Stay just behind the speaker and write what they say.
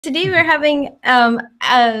Today we're having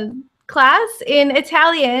a class in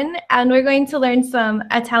Italian, and we're going to learn some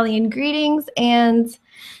Italian greetings and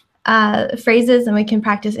phrases, and we can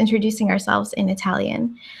practice introducing ourselves in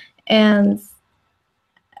Italian. And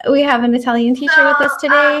we have an Italian teacher with us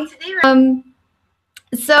today.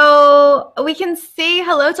 So we can say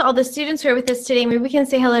hello to all the students who are with us today. Maybe we can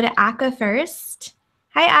say hello to Aka first.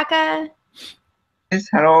 Hi, Aka. Yes,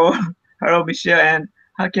 hello. Hello, Michelle, and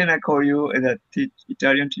how can I call you as a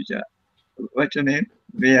Italian teacher? What's your name?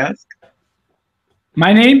 May I ask?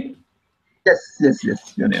 My name? Yes,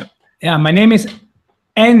 your name. Yeah, my name is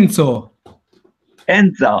Enzo.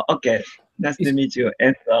 Enzo, okay. Nice to meet you,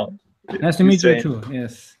 Enzo. Nice to meet you too,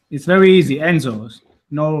 yes. It's very easy, Enzo.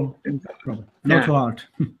 No problem, not too hard.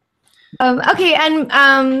 Okay, and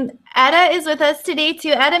Ada is with us today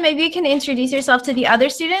too. Ada, maybe you can introduce yourself to the other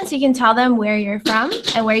students. You can tell them where you're from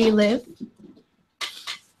and where you live.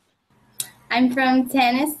 I'm from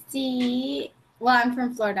Tennessee. Well, I'm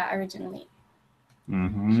from Florida originally.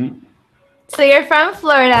 So you're from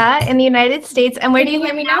Florida in the United States. And where do you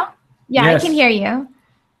hear me now? Yeah, Yes. I can hear you.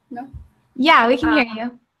 No? Yeah, we can hear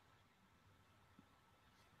you.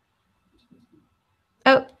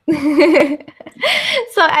 Oh.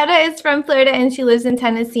 So Etta is from Florida and she lives in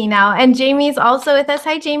Tennessee now. And Jamie's also with us.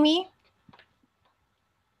 Hi, Jamie.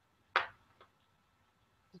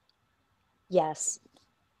 Yes,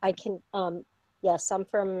 I can. Yes, I'm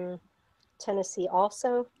from Tennessee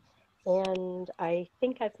also, and I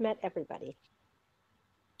think I've met everybody.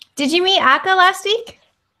 Did you meet Aka last week?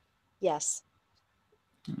 Yes.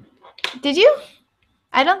 Did you?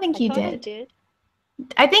 I don't think I you thought I did. did.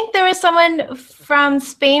 I think there was someone from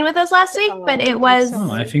Spain with us last week, but it was... Oh,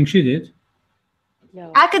 I think she did.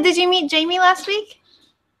 No. Aka, did you meet Jamie last week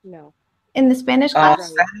No. in the Spanish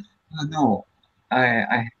class? No,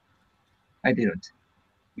 I didn't.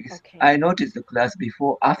 Because Okay. I noticed the class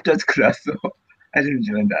before, after the class, so I didn't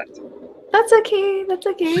join that. That's okay. That's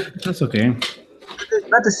okay. That's okay.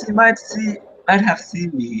 But she might have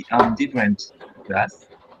seen me on different class,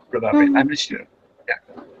 probably. I'm not sure.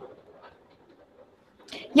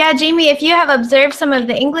 Yeah, Jamie, if you have observed some of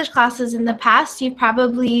the English classes in the past, you've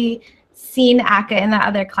probably seen Aka in the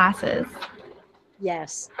other classes.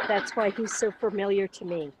 Yes, that's why he's so familiar to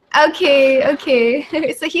me. Okay.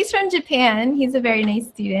 So he's from Japan. He's a very nice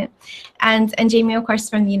student. And Jamie, of course,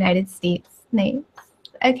 from the United States. Nice.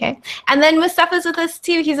 Okay. And then Mustafa's with us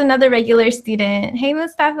too. He's another regular student. Hey,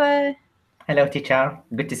 Mustafa. Hello, teacher.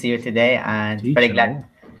 Good to see you today, and Teacher.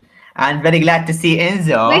 very glad to see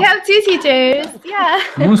Enzo. We have two teachers. Yeah.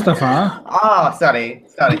 Mustafa. Oh, sorry.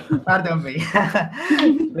 Pardon me.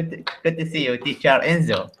 Good to see you, teacher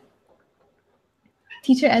Enzo.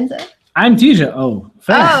 Teacher Enzo. I'm teacher. Oh,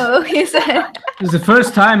 thanks. Oh, he said It's the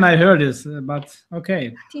first time I heard this, but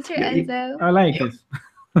okay. Teacher Enzo. I like it.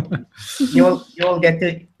 You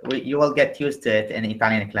will get used to it in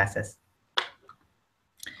Italian classes.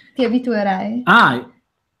 Ti abituerai Ah,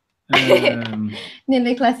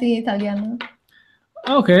 nelle classi di italiano.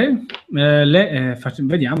 ok.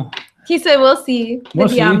 Vediamo. He said, we'll see. We'll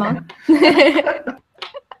see. Vediamo.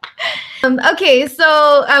 Okay,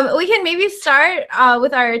 so we can maybe start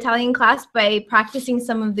with our Italian class by practicing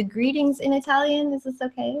some of the greetings in Italian. Is this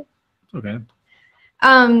okay? Okay.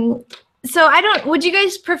 So would you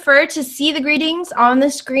guys prefer to see the greetings on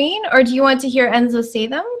the screen, or do you want to hear Enzo say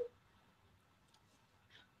them?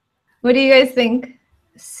 What do you guys think?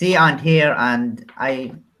 See and hear, and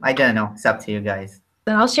I don't know. It's up to you guys.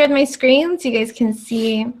 Then I'll share my screen so you guys can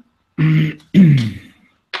see.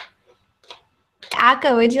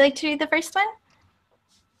 Aka, would you like to read the first one?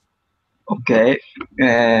 Okay.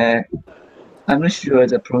 I'm not sure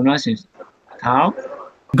the pronunciation. How?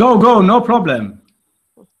 Go, no problem.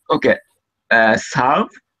 Okay.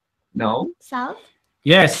 Salve? No. Salve?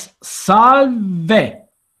 Yes, salve.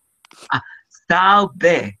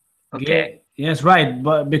 Salve. Okay. Yes, right.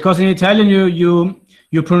 But because in Italian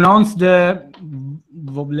you pronounce le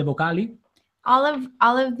vocali. All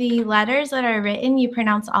of the letters that are written, you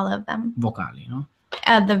pronounce all of them. Vocali, no?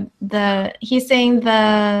 He's saying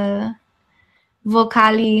the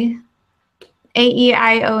vocali,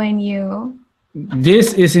 A-E-I-O-N-U.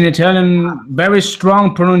 This is in Italian very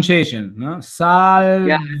strong pronunciation, no? Salve,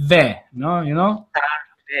 no, you know?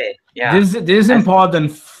 Salve. Yeah. This is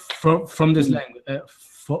important from this language.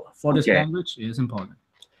 For this language, it is important.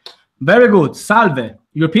 Very good. Salve.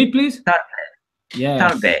 You repeat, please. Salve. Yes.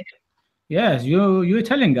 Salve. Yes, you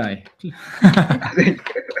Italian guy.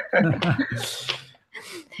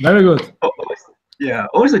 Very good. Yeah.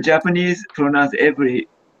 Also, Japanese pronounce every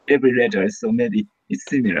letter, so maybe it's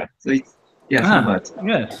similar. So it's somewhat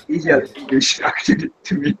yes. easier to actually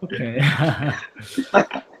to me. Okay.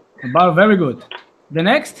 Very good. The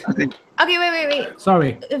next? I think Okay, wait.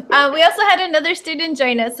 Sorry. We also had another student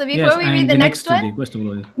join us. So before we read the next one, study, questo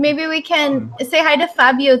volevo dire. maybe we can say hi to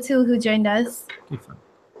Fabio too, who joined us. Che fa?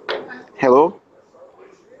 Hello.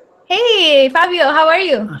 Hey, Fabio, how are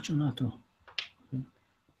you? Ah, c'è un altro.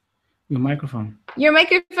 Your microphone. Your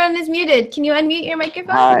microphone is muted. Can you unmute your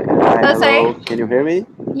microphone? Hi. Oh, sorry. Hello. Can you hear me?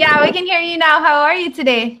 Yeah, we can hear you now. How are you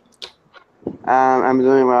today? I'm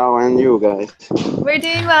doing well, and you guys? We're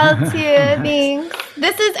doing well too. Thanks.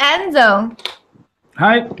 This is Enzo.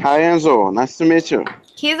 Hi. Hi, Enzo. Nice to meet you.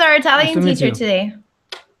 He's our Italian Nice to meet teacher you. today.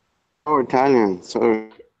 Oh, Italian. So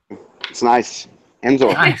it's nice.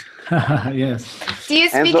 Enzo. Nice. Yes. Do you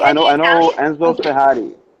speak Enzo. I any know Italian? Enzo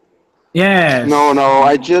Ferrari. Yes. No.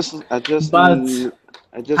 I just. But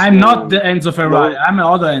I'm not the Enzo Ferrari. no. I'm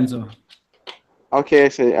another Enzo. Okay.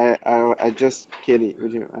 So I just kidding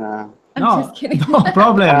with you. I'm No, just kidding. no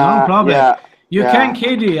problem. No problem. Yeah. You yeah. can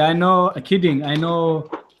kidding. I know. Kidding. I know.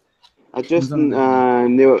 I just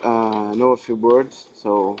know a few words.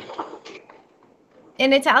 So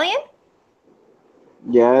In Italian?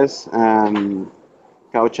 yes.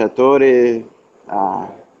 Calciatore.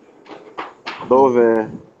 Dove.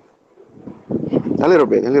 A little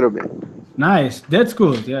bit. Nice. That's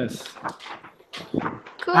good. Yes.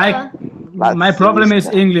 Cool. My problem is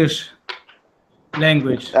English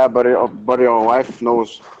language. Yeah, but your wife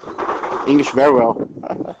knows English very well.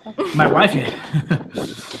 My wife. Yeah.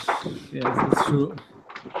 Yes, that's true.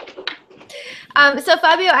 So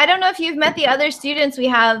Fabio, I don't know if you've met the other students we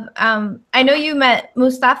have. I know you met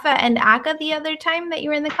Mustafa and Aka the other time that you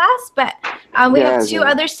were in the class, but we have two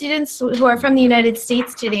other students who are from the United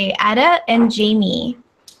States today, Ada and Jamie.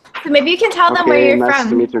 So maybe you can tell them where you're nice from.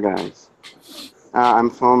 to meet you guys. I'm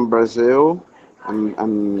from Brazil.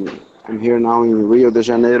 I'm here now in Rio de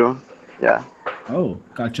Janeiro. Yeah. Oh,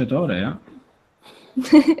 calciatore, yeah.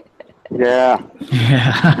 Yeah.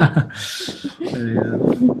 Yeah.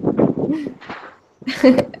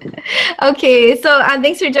 Okay, so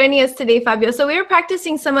thanks for joining us today, Fabio. So we were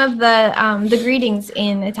practicing some of the greetings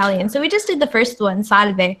in Italian. So we just did the first one,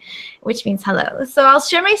 salve, which means hello. So I'll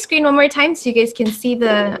share my screen one more time so you guys can see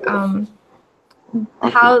the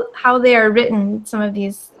how they are written, some of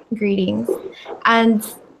these greetings. And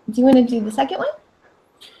do you want to do the second one?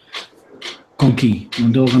 Con chi?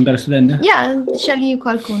 Non devo cambiare studente? Yeah, scegli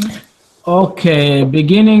qualcuno. Okay,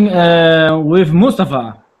 beginning with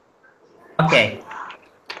Mustafa. Okay.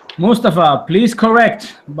 Mustafa, please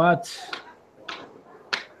correct, but se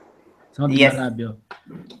no mi Yes. arrabbio.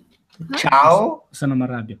 Ciao. Se no mi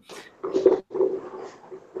arrabbio.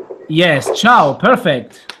 Yes, ciao,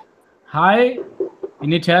 perfect. Hi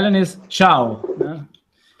in Italian is ciao.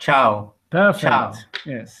 Ciao. Perfect. Ciao.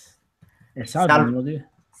 Yes. E salve, Sal- non lo dire.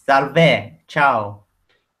 Salve. Ciao.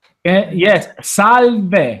 Yes,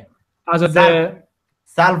 salve. Also the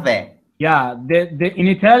Salve. yeah, the in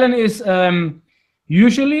Italian is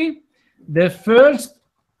usually the first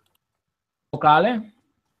vocale.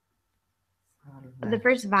 The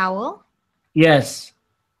first vowel. Yes,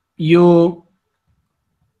 you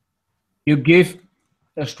give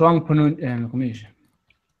a strong Pronunciation.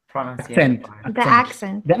 The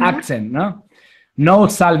accent. The accent, no? No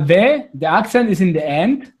salve. The accent is in the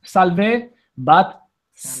end. Salve, but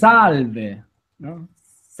salve. No?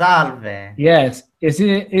 Salve. Yes, is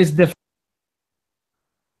the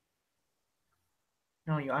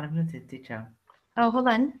No, you're unmuted, teacher. Oh, hold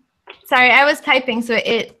on. Sorry, I was typing, so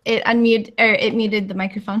it muted the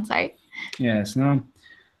microphone. Sorry. yes, no.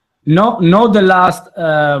 No, the last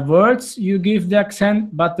words you give the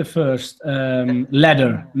accent, but the first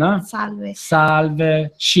letter, no? Salve. Salve,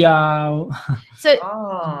 ciao. So,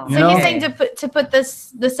 Oh. You so know- he's saying to put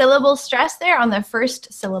the syllable stress there on the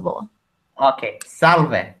first syllable. Okay.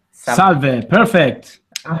 Salve. Salve, perfect.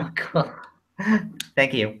 Oh, cool.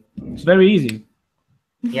 Thank you. It's very easy.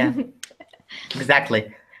 Yeah.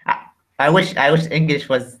 Exactly. I wish English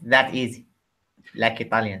was that easy, like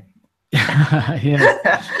Italian.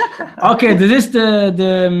 Yes. Okay, this is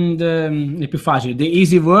the più facile, the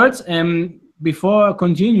easy words. And before I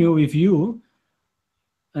continue with you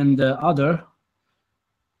and the other,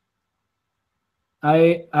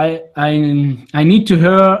 I need to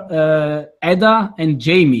hear Eda and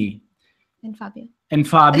Jamie And Fabio. and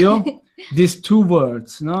Fabio. These two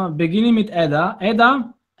words, no? Beginning with Eda.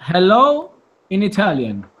 Eda, hello in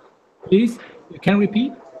Italian. Please, you can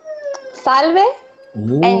repeat. Salve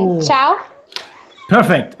Oh, and ciao.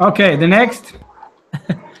 perfect. Okay, the next.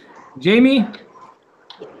 Jamie.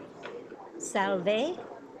 Salve.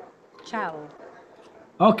 Ciao.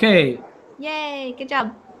 Okay, Yay, good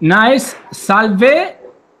job. nice. Salve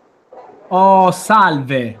or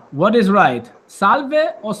salve? What is right? salve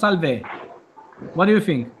or salve? What do you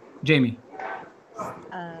think, Jamie?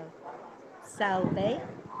 Salve.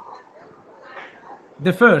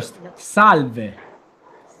 The first, No. salve.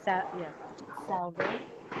 Yeah. Salve.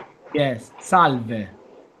 Yes, salve.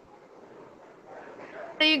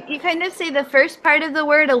 So you kind of say the first part of the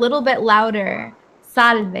word a little bit louder.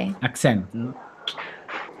 Salve. Accent. No?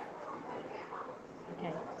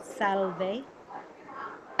 Okay. Salve.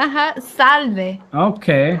 Salve.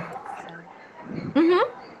 Okay.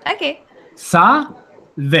 Okay.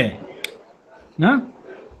 Salve. No?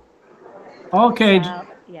 Okay.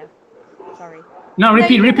 Yeah. Sorry. No,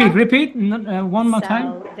 repeat, you repeat, know. repeat. One more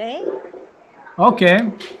time. Salve. Okay.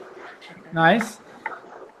 Nice.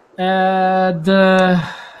 The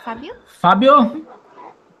Fabio? Fabio.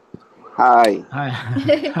 Hi. Hi.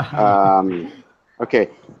 Okay.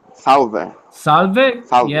 Salve. Salve.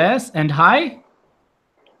 Salve. Yes, and hi.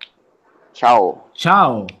 Ciao.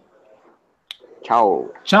 Ciao. Ciao.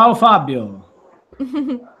 Ciao, Fabio.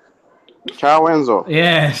 Ciao, Enzo.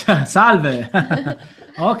 Yes. Salve.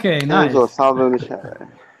 Okay, nice. Enzo, salve, Michele.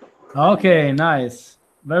 Okay, nice.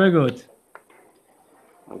 Very good.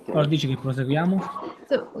 Okay. Ora dici che proseguiamo?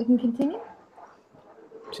 So we can continue?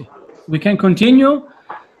 Sì. We can continue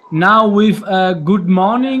now with good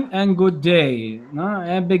morning and good day. No?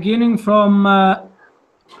 And beginning from Aka?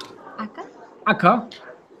 Aka.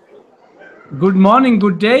 Good morning,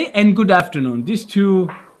 good day, and good afternoon. These two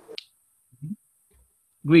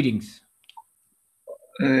greetings.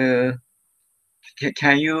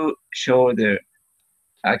 Can you show the?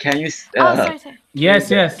 Can you? Oh, sorry. Yes,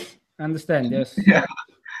 yes. Understand, yes. Yeah.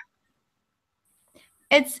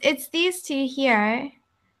 It's these two here.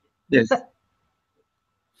 Yes.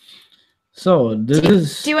 So this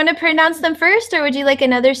is... Do you want to pronounce them first, or would you like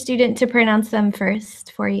another student to pronounce them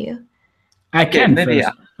first for you? I Okay, can maybe,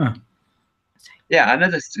 first. Yeah,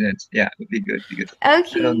 another student. Yeah, would be good. I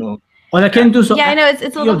Okay. don't know. Or I can do so. Yeah, I know it's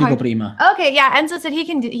a Io little dico hard. prima. Okay, yeah, Enzo said he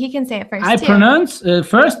can say it first I too. pronounce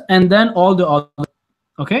first and then all the other.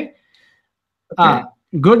 Okay? Okay.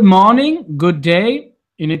 Good morning, good day.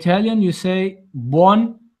 In Italian, you say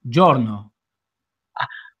buongiorno.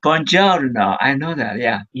 Buongiorno. I know that.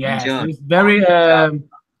 Yeah. Yes, Buongiorno. it's very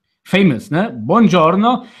famous. No?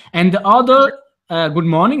 Buongiorno. And the other good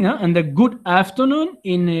morning, no? And the good afternoon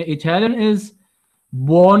in Italian is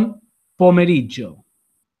buon pomeriggio.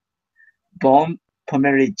 Buon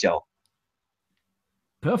pomeriggio.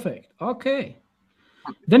 Perfect. Okay.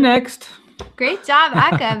 The next. Great job,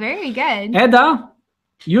 Aka. Very good. Eda,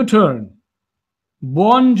 your turn.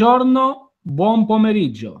 Buongiorno, buon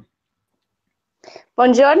pomeriggio.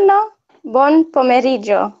 Buongiorno, buon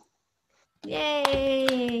pomeriggio.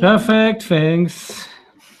 Yay. Perfect, thanks.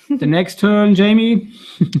 The next turn, Jamie.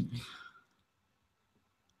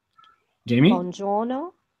 Jamie?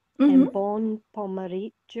 Buongiorno Mhm. and buon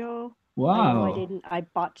pomeriggio. I know Wow. I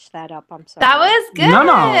botched that up. I'm sorry. That was good.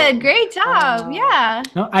 No. Great job. Yeah.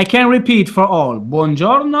 No, I can repeat for all.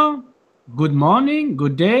 Buongiorno, good morning,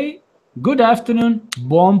 good day, good afternoon,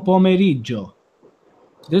 buon pomeriggio.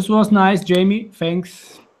 This was nice, Jamie.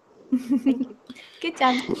 Thanks. Good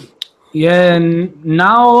job. Yeah,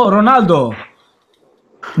 now Ronaldo.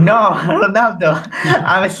 No, Ronaldo.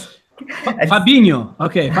 I was. Fabinho.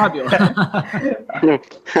 Okay, Fabio.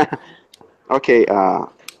 Okay.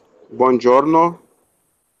 Buongiorno.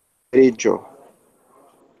 Pomeriggio.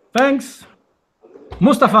 Thanks.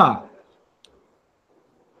 Mustafa.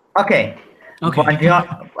 Okay. Okay.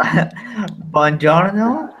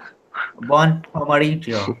 Buongiorno. Buon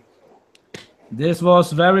pomeriggio. This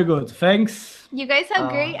was very good. Thanks. You guys have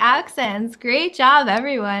great accents. Great job,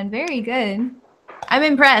 everyone. Very good. I'm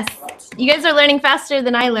impressed. You guys are learning faster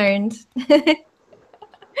than I learned.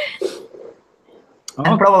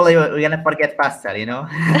 And probably we're gonna forget faster, you know.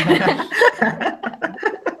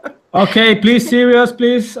 Okay, please, serious,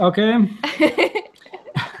 please. Okay.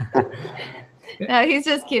 No, he's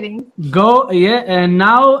just kidding. Go, yeah, and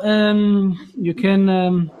now you can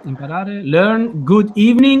imparare, learn good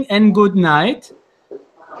evening and good night.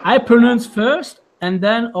 I pronounce first, and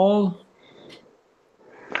then all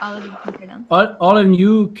All of you can pronounce. of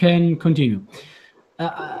you can continue.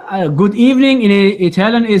 Good evening in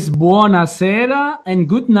Italian is buonasera, and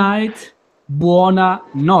good night,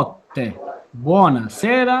 buonanotte.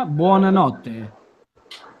 Buonasera, buonanotte.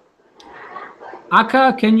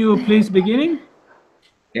 Aka, can you please beginning?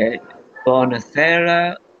 Okay.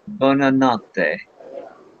 Buonasera, buonanotte.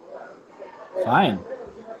 Fine.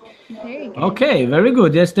 Very good. Okay, very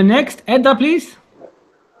good. Yes, the next. Edda, please.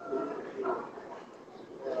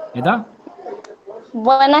 Edda?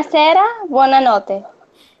 Buonasera, buonanotte.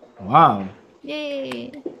 Wow.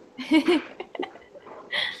 Yay.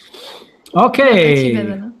 Ci Okay.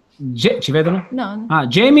 vedono. Ci vedono? No. Ah,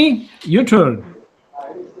 Jamie, your turn.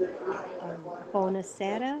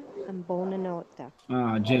 Buonasera and buonanotte.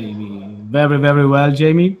 Ah, Jamie. Very, very well,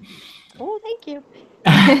 Jamie. Oh, thank you.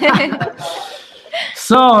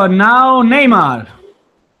 So now Neymar.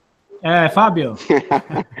 Fabio.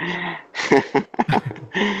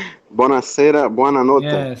 Buonasera, buonanotte.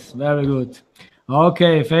 Yes, very good.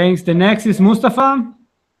 Okay, thanks. The next is Mustafa.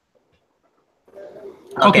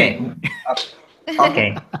 Okay.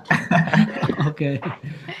 Okay. Okay.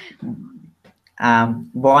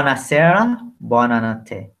 Buonasera,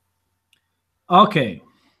 buonanotte. Okay.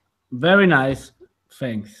 Very nice.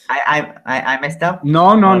 Thanks. I messed up.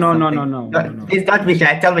 No. Please don't be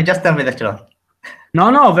shy. Tell me the truth.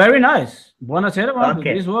 No, very nice. Buonasera.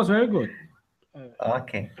 Okay. This was very good.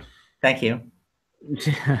 Okay. Thank you.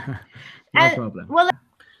 No problem. Well,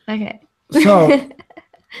 okay. So,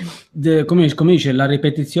 come dice, la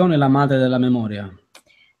ripetizione è la madre della memoria.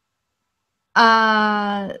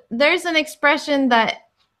 There's an expression that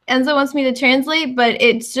Enzo wants me to translate, but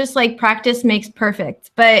it's just like practice makes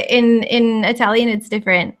perfect. But in Italian, it's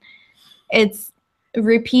different. It's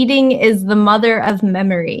repeating is the mother of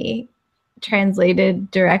memory, translated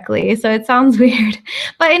directly. So it sounds weird.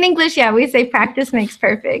 But in English, yeah, we say practice makes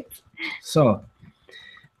perfect. So,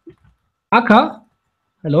 Aka,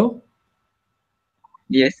 hello?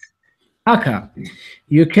 Yes. Aka,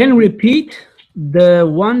 you can repeat the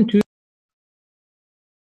 1, 2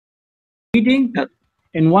 reading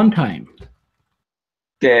in one time.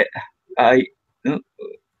 The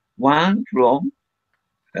one from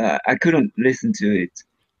I couldn't listen to it.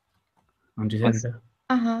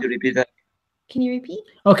 Uh-huh. You repeat that? Can you repeat?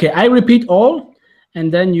 Okay, I repeat all,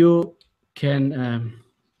 and then you can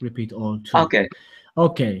repeat all too. Okay.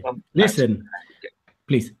 Okay, listen,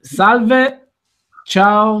 please. Salve,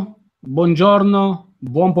 ciao, buongiorno,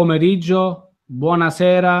 buon pomeriggio,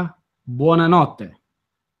 buonasera, buonanotte.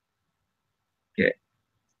 Okay.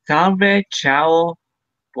 Salve, ciao,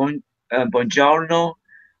 buongiorno,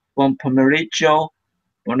 buon pomeriggio,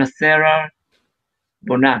 buonasera,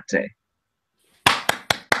 buonanotte.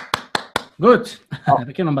 Good.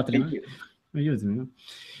 Perché non batte le mani? Aiutami, no?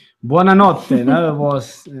 Buonanotte. That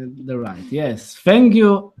was the right. Yes. Thank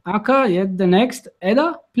you, Aka. Yet the next,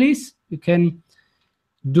 Eda, please. You can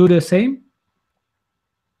do the same.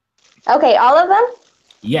 Okay, all of them?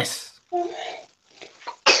 Yes.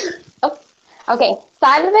 Oh, okay.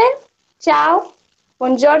 Salve, ciao,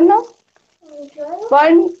 buongiorno,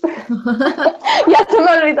 buon... ya se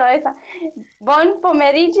me olvidó esa. Buon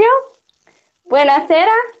pomeriggio,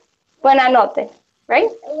 buonasera, buonanotte,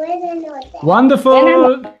 right?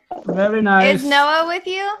 Wonderful. Very nice. Is Noah with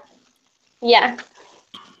you? Yeah,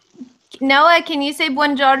 Noah, can you say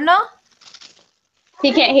buongiorno?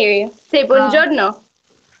 he can't hear you. Say buongiorno.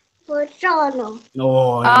 Oh,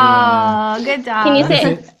 Oh, good job. Can you That's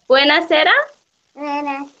say it. buonasera?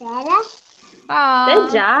 Aw.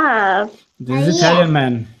 Good job. This is Italian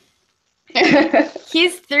man.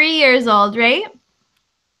 He's 3 years old, right?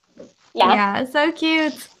 Yeah. Yeah, so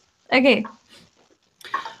cute. Okay.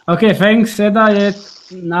 Okay, thanks, Eda. Yet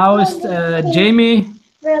now it's Jamie.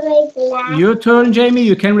 Your turn, Jamie.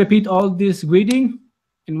 You can repeat all this greeting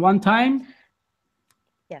in one time.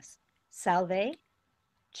 Yes. Salve,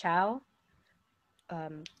 ciao,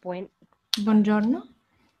 Buongiorno.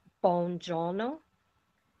 buongiorno,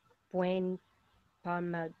 buon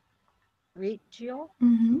pomeriggio.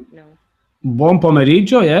 Mm-hmm. No, Buon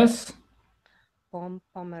pomeriggio. Yes. buon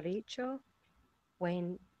pomeriggio,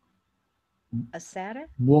 buon asera,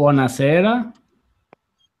 Buonasera.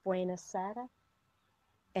 buonasera,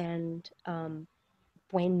 and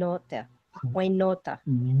buonanotte. Buonanotte.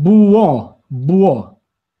 Buonanotte.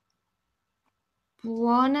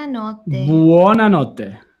 Buonanotte.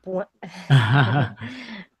 Buonanotte.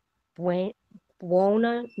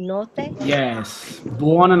 Buonanotte. Yes.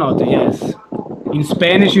 Buonanotte. Yes. In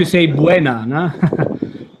Spanish, you say buena, no?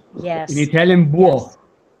 Yes. In Italian, buo. Yes.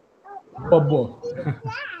 Buo.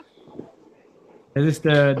 This is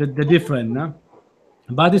the different, no?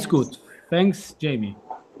 But it's good. Thanks, Jamie.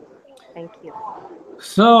 Thank you.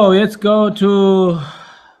 So let's go to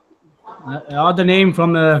other name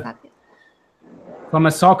from a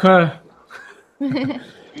soccer.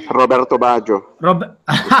 Roberto Baggio.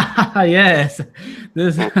 Yes.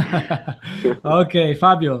 This. Okay,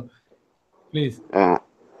 Fabio, please.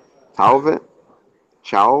 Salve,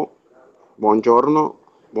 ciao, buongiorno,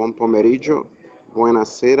 buon pomeriggio,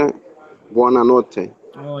 buonasera, buonanotte.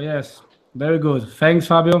 Oh yes, very good. Thanks,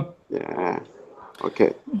 Fabio. Yeah.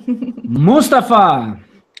 Okay. Mustafa.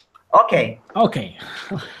 Okay. Okay.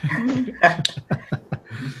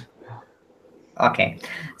 Okay.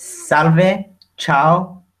 Salve,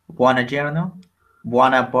 ciao, buongiorno,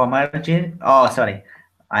 buona pomeriggio. Oh, sorry,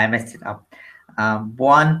 I messed it up.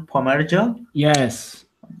 Buon pomeriggio, Yes.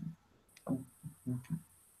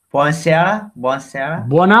 buonasera, buonasera,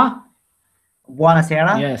 Buona?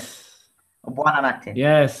 buonasera, Yes. buonanotte.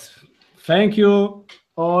 Yes. Thank you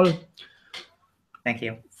all Thank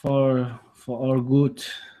you. for all good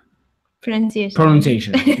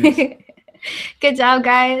Pronunciation. Yes. Good job,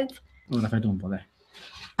 guys. Ora fai tu un po', dai.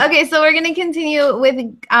 Okay, so we're going to continue with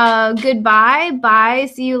goodbye, bye,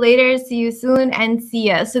 see you later, see you soon, and see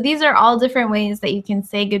ya. So these are all different ways that you can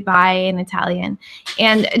say goodbye in Italian.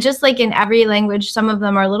 And just like in every language, some of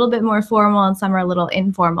them are a little bit more formal and some are a little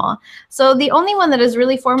informal. So the only one that is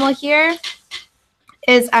really formal here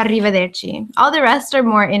is arrivederci. All the rest are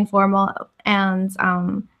more informal. And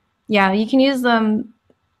yeah, you can use them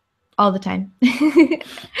all the time.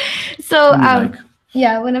 So When you like.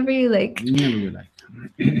 yeah, whenever you like. Whenever you like.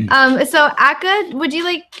 So Aka, would you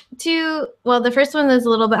like to, well, the first one is a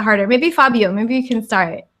little bit harder. Maybe Fabio, maybe you can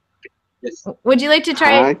start. Yes. Would you like to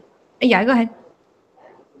try? Hi. Yeah, go ahead.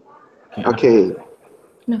 Okay.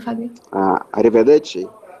 No, Fabio. Arrivederci.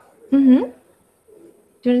 Mm-hmm.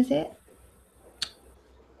 Do you want to say it?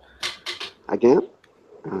 Again?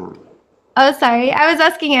 Oh, sorry. I was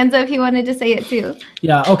asking Enzo if he wanted to say it too.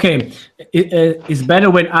 Yeah, okay. It's better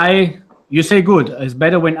when you say good. It's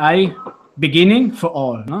better when I beginning for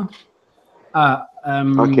all, no?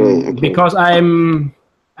 Okay. Because I'm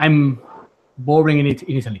boring in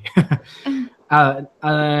Italy.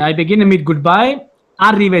 I begin with goodbye,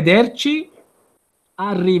 arrivederci,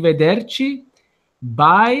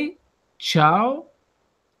 bye, ciao,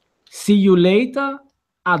 see you later,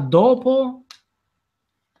 a dopo,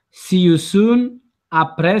 see you soon, a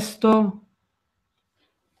presto,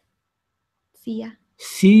 See ya.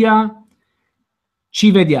 sia,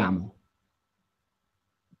 ci vediamo.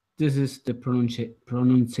 This is the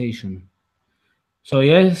pronunciation. So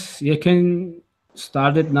yes, you can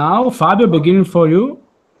start it now. Fabio, beginning for you.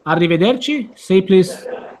 Arrivederci. Say please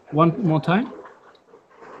one more time.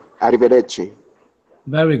 Arrivederci.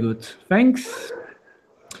 Very good. Thanks.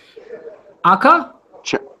 Aka?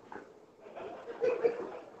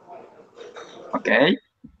 Okay.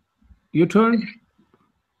 Your turn.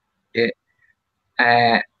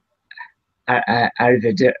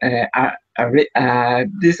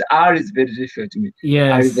 This R is very difficult to me.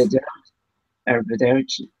 Yes.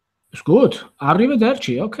 Arrivederci. It's good.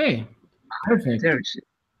 Arrivederci. Okay. Perfect.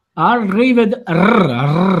 Arrivederci.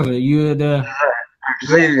 You the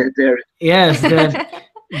Arrivederci. yes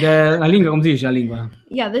la lingua, come si dice la lingua?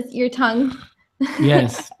 Yeah, that's your tongue.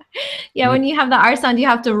 Yes. Yeah, when you have the R sound, you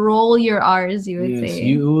have to roll your R's, you would Yes. say.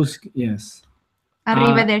 Use yes.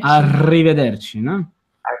 Arrivederci. Arrivederci, no?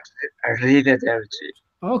 Arrivederci.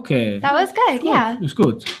 Okay. That was good, yeah. It's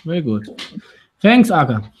good. Very good. Thanks,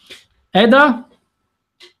 Aka. Eda,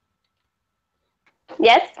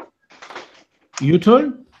 Yes. your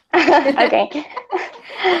turn. Okay.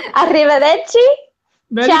 Arrivederci.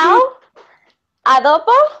 Very Ciao. good. A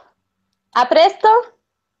dopo. A presto.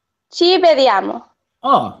 Ci vediamo.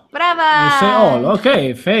 Oh, Brava! you say all.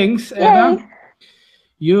 Okay, thanks, Eda. Yay.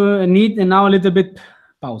 You need now a little bit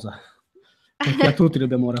pausa. Perché a tutti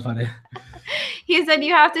dobbiamo ora fare. He said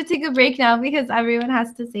you have to take a break now because everyone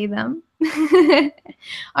has to say them.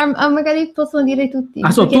 Or magari possono dire tutti.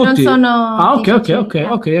 Ah, sono perché non tutti? sono Ah, ok.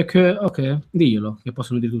 difficili. Ok. Diglielo, che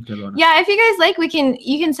possono dire tutti allora. Yeah, if you guys like,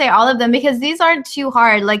 you can say all of them because these aren't too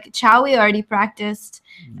hard. Like ciao, we already practiced.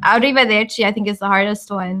 Arrivederci, I think is the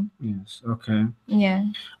hardest one. Yes, okay. Yeah.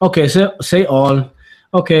 Okay, so say all.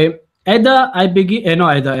 Okay, Eda, I begin.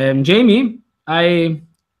 Jamie, I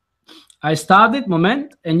started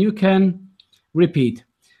moment, and you can repeat.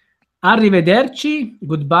 Arrivederci,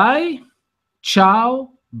 goodbye,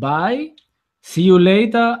 ciao, bye, see you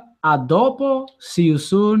later, a dopo, see you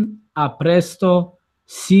soon, a presto,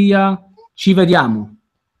 sia, ci vediamo.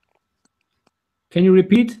 Can you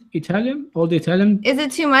repeat Italian? All the Italian? Is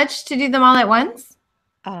it too much to do them all at once?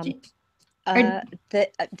 The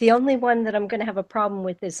only one that I'm going to have a problem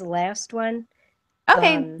with is the last one.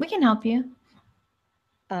 Okay, we can help you.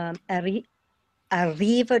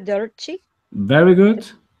 Arrivederci. Very good.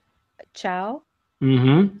 Ciao.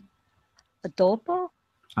 Mm-hmm. A dopo.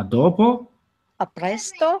 A dopo. A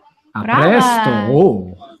presto. A Brava. presto.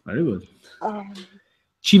 Oh, very good.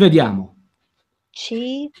 Ci vediamo.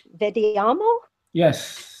 Ci vediamo.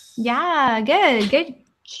 Yes. Yeah, good.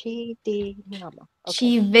 Ci vediamo. Okay.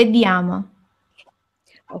 Ci vediamo.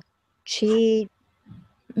 Ci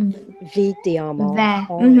vediamo.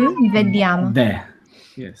 Vediamo. The.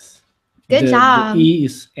 Yes. Good job. The E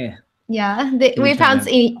is E. Yeah, In we pronounce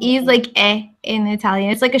Italian. E's like in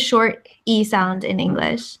Italian. It's like a short E sound in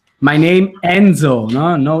English. My name Enzo,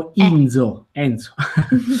 no Inzo, Enzo.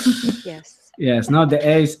 Yes. Yes, now the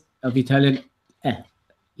A is of Italian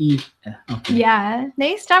E. Okay. Yeah,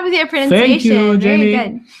 nice job with your pronunciation. Thank you, Very Jamie.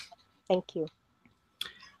 good. Thank you.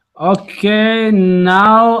 Okay,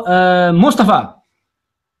 now Mustafa.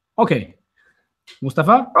 Okay.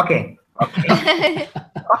 Mustafa? Okay. Okay.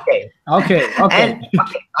 Okay. Okay, okay. And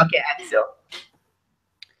okay, Enzo.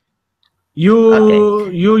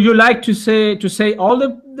 You like to say all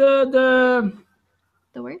the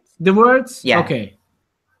The words? words? Yeah. Okay.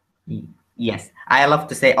 Yes, I love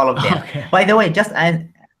to say all of them. Okay. By the way, just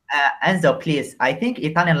Enzo, please. I think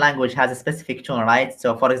Italian language has a specific tone, right?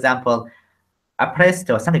 So, for example, a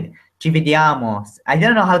presto, something. Ci vediamo. I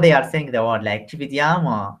don't know how they are saying the word, like ci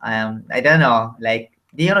vediamo. I don't know. Like,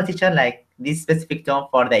 do you know, teacher, like this specific tone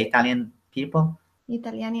for the Italian people? Gli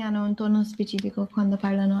italiani hanno un tono specifico quando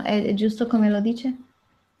parlano. È giusto come lo dice?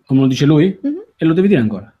 Come lo dice lui? Mhm. E lo devi dire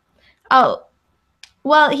ancora. Oh,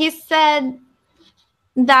 well, he said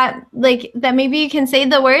that maybe you can say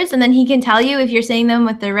the words and then he can tell you if you're saying them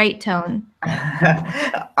with the right tone.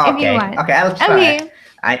 Okay. want. Okay, I'll try. Okay,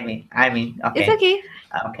 I mean, okay. it's okay.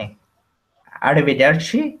 Okay.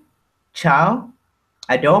 Arrivederci. Ciao.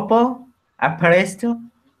 A dopo. A presto.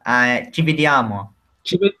 Ci vediamo.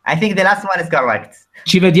 I think the last one is correct.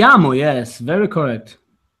 Ci vediamo, yes, very correct.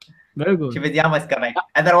 Very Ci good. vediamo is correct.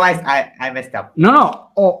 Otherwise, I messed up. No,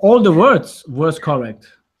 all the words was correct.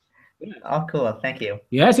 Oh, cool. Thank you.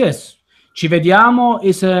 Yes, yes. Ci vediamo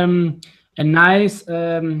is a nice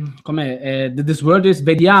this word is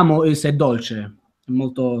vediamo is a dolce,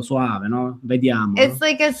 molto suave, no? Vediamo. It's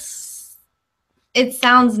like it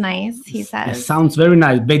sounds nice, he It says. sounds very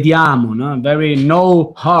nice. Vediamo, no? Very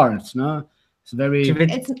no hearts, no? It's very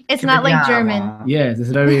It's not like German. yes, it's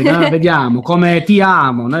very no, vediamo come ti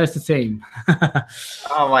amo, no? It's the same.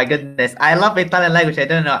 Oh my goodness. I love Italian language. I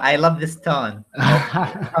don't know. I love this tone of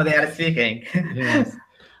how they are speaking. Yes.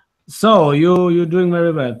 So you're doing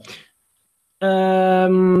very well.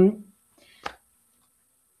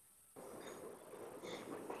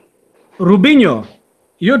 Rubinho,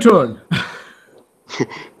 your turn.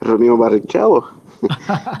 Romeo Barrichello.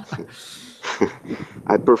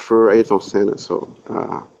 I prefer Ayrton Senna, so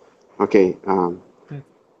okay.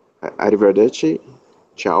 Arrivederci,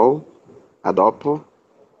 ciao, a dopo,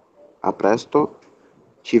 a presto,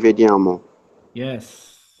 ci vediamo.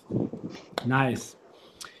 Yes. Nice.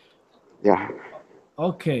 Yeah.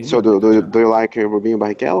 Okay. So do you like Rubinho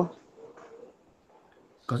Barrichello?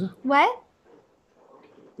 Cosa? What?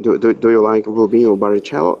 Do you like Rubinho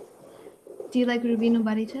Barrichello, Do you like Rubino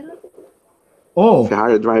Barrichello? Oh.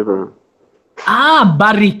 Ferrari driver? Ah,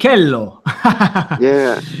 Barrichello.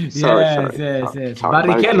 Yeah. Sorry. Yes. Sorry,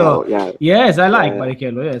 Barrichello. Yeah. Yes, I like Yeah.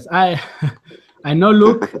 Barrichello. Yes, I know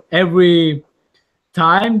look every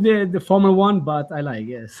time the Formula One, but I like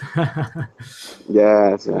yes.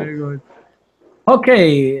 Yes. Yeah. Very good.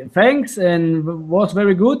 Okay, thanks, and was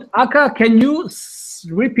very good. Aka, can you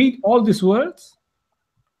repeat all these words?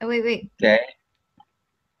 Oh, wait. Okay.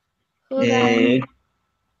 Hold on.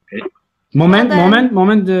 Moment.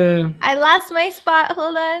 I lost my spot.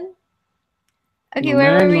 Hold on. Okay,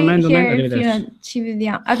 where were we? Moment. Here, Okay, if you know, ci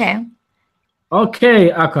vediamo. Okay.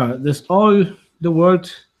 Okay, Aka, that's all the word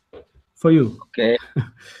for you. Okay.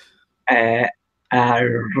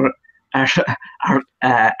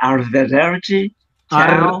 Arrivederci.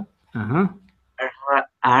 Ciao. Uh-huh.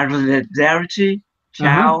 Arrivederci.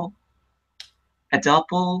 Ciao. A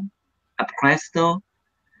dopo. A presto.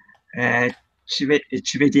 Ci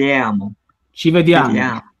vediamo. Ci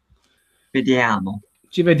vediamo.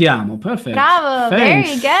 Perfect. Bravo. Thanks.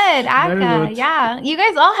 Very good, Aka. Very good. Yeah. You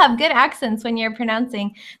guys all have good accents when you're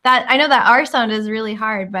pronouncing that. I know that R sound is really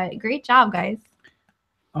hard, but great job, guys.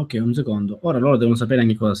 Ok, un secondo. Ora loro devono sapere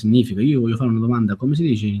anche cosa significa. Io voglio fare una domanda. Come si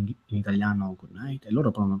dice in italiano good night? E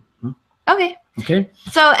loro provano, no? Okay. Ok?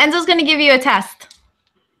 So Enzo's going to give you a test.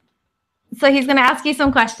 So he's going to ask you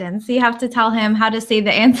some questions. So you have to tell him how to say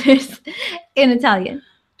the answers in Italian.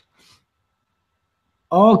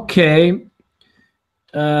 Okay.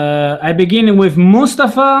 I begin with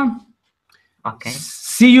Mustafa. Okay.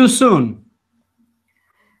 See you soon.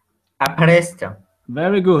 A presto.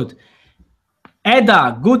 Very good.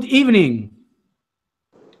 Eda, good evening.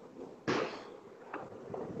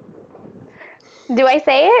 Do I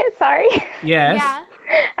say it? Sorry. Yes. Yeah.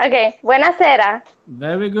 Okay. Buonasera.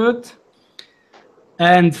 Very good.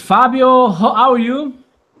 And Fabio, how are you?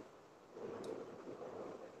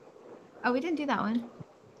 Oh, we didn't do that one.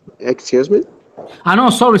 Excuse me? Ah, no,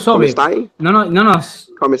 sorry. Come stai? No.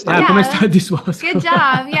 Come stai? Yeah, come Yeah. stai? This was Good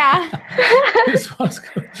job. Yeah. This was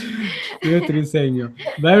good. Io ti insegno.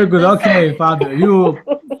 Very good. Okay, Fabio. You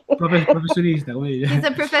professionista. Come dice? He's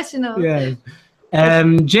a professional. Yes.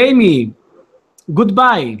 Jamie,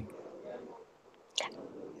 goodbye.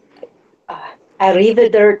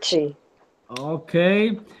 Arrivederci.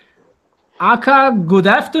 Okay. Aka, good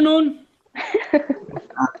afternoon.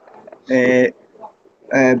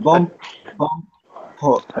 Buon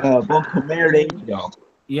pomeriggio.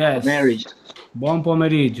 Yes. Pomeriggio. Buon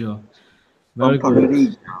pomeriggio. Buon Very good.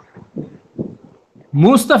 pomeriggio.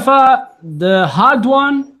 Mustafa, the hard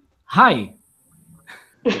one. Hi.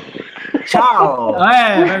 Ciao.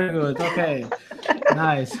 Hey, very good. Okay.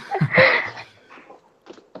 Nice.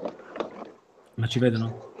 Ma ci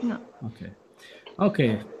vedono? No. Okay.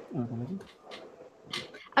 Okay.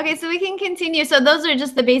 Okay, so we can continue. So those are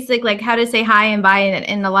just the basic, like how to say hi and bye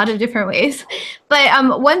in a lot of different ways.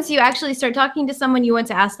 But once you actually start talking to someone, you want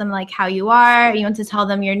to ask them like how you are. You want to tell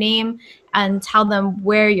them your name and tell them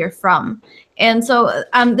where you're from. And so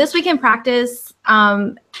this we can practice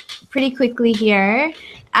pretty quickly here.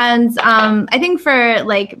 And I think for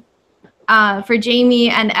Jamie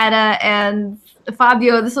and Etta and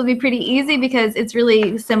Fabio, this will be pretty easy because it's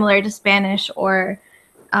really similar to Spanish or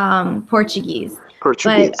Portuguese.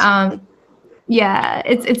 Portuguese. But yeah,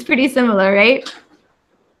 it's pretty similar, right?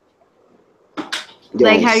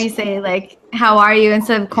 Like how Yes. you say like how are you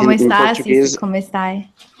instead of como In estás, you Portuguese- say como estai.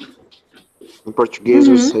 In Portuguese,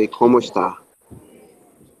 we say como está.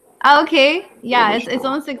 Oh, okay, yeah, it's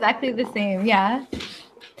almost exactly the same. Yeah.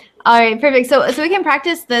 All right, perfect. So we can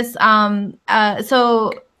practice this. Fabio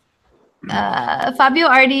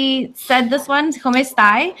already said this one, como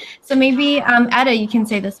estai. So maybe Etta, you can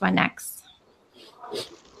say this one next.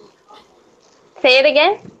 Say it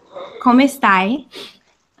again. Como estai?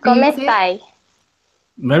 Come You say it? stai?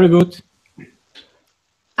 Very good.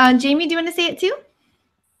 Jamie, do you want to say it too?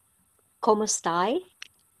 Como stai?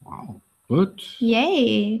 Wow. Good.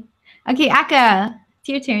 Yay. Okay, Aka, it's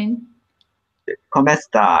your turn. Come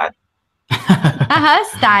stai?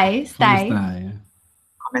 Stai.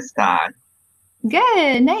 Come stai?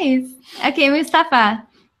 Good, nice. Okay, Mustafa.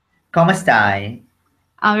 Come stai?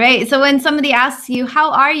 All right, so when somebody asks you, how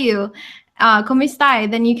are you? Como estai?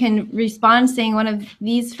 Then you can respond saying one of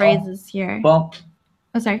these phrases here. Bon,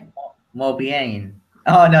 Oh, sorry. muy bien.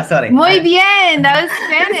 Oh, no, sorry. Muy bien. That was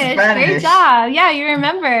Spanish. Great Spanish. job. Yeah, you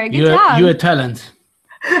remember. Good job. You're a talent.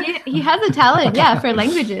 He has a talent, yeah, for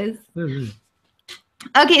languages.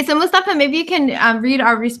 Okay, so Mustafa, maybe you can read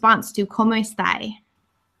our response to como estai.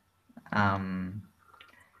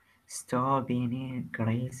 Sto bene,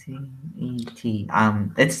 grazie, e.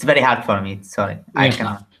 It's very hard for me. Sorry, I Yes.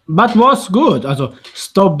 cannot. But was good. Also,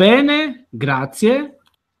 sto bene, grazie.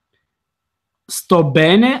 Sto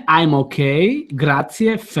bene, I'm okay.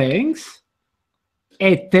 Grazie, thanks.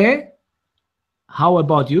 E te? How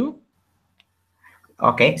about you?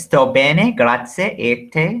 Okay, sto bene, grazie, e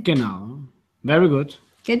te? Genau. Very good.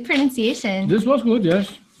 Good pronunciation. This was good,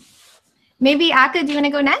 yes. Maybe Aka, do you want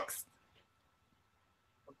to go next?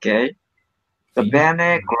 Ok. Va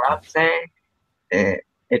bene, grazie. E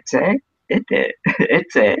te? Very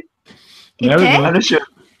Ite? good. I'm not sure.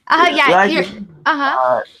 Yeah, Like,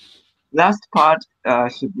 you're, last part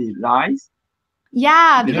should be lies.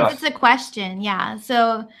 yeah, because Yeah. it's a question. Yeah,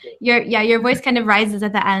 so your voice kind of rises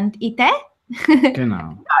at the end. Ite?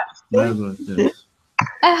 Genau. Very good. Yes.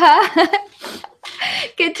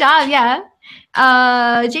 Good job. Yeah.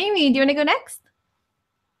 Jamie, do you want to go next?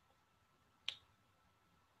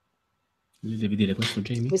 Devi dire questo,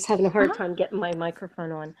 Jamie? I was having a hard time getting my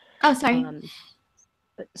microphone on. Oh, sorry.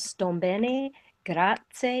 Sto bene,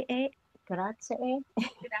 grazie, grazie,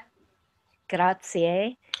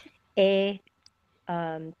 e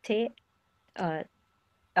te.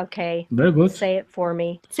 Okay, Very good. say it for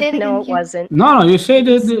me. Say it No, again, it Kim. wasn't. No, you said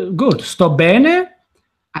it good. Sto bene.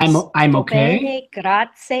 I'm Sto okay. bene,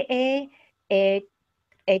 grazie, e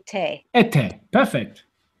te. E te. Perfect.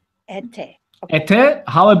 E te. E te,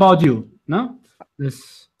 how about you? No?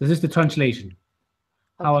 This is the translation.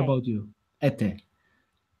 How Okay. about you? E te.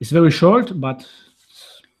 It's very short, but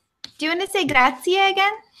Do you want to say grazie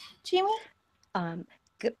again, Jamie?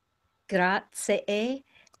 Grazie.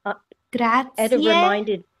 Grazie. Etta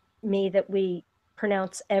reminded me that we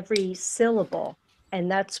pronounce every syllable,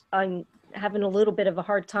 and I'm having a little bit of a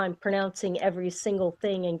hard time pronouncing every single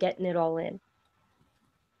thing and getting it all in.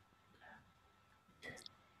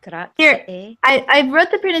 Grazie. I wrote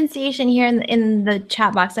the pronunciation here in the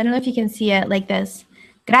chat box. I don't know if you can see it like this.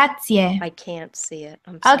 Grazie. I can't see it.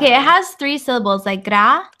 I'm Okay, sorry. it has 3 syllables like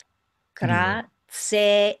gra.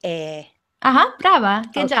 Grazie. Brava.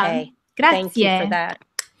 Good job. Okay. Grazie. Thank you for that.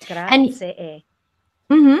 And- Grazie.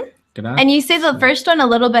 And you say the first one a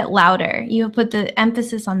little bit louder. You put the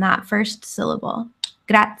emphasis on that first syllable.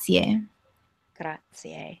 Grazie.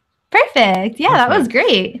 Grazie. Perfect. Yeah, that was Perfect.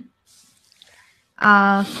 great.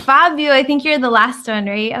 Fabio, I think you're the last one,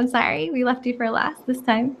 right? I'm sorry. We left you for last this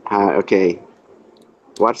time. Okay.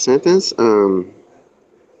 What sentence? How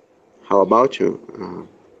about you?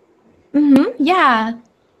 Yeah.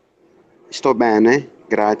 Sto bene,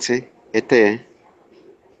 grazie. E te?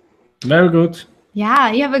 Very good.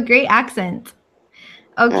 Yeah, you have a great accent.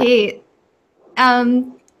 Okay.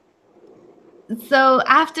 So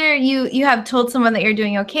after you have told someone that you're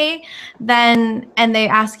doing okay, then and they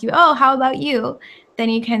ask you, "Oh, how about you?" Then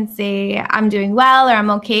you can say, "I'm doing well," or "I'm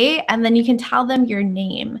okay," and then you can tell them your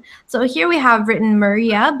name. So here we have written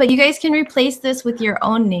Maria, but you guys can replace this with your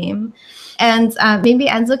own name, and maybe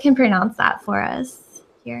Enzo can pronounce that for us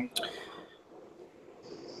here.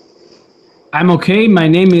 I'm okay. My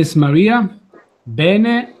name is Maria.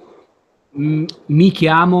 Bene. Mi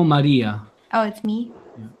chiamo Maria. Oh, it's me.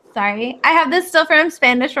 Sorry, I have this still from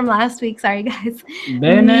Spanish from last week. Sorry, guys.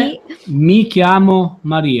 Bene. Mi chiamo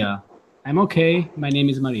Maria. I'm okay. My name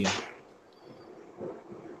is Maria.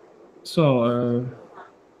 So,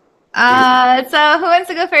 So who wants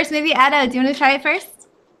to go first? Maybe Ada. Do you want to try it first?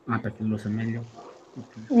 perché lo sa meglio.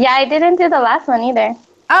 Yeah, I didn't do the last one either.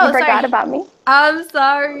 Oh, You forgot sorry. about me. I'm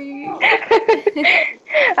sorry.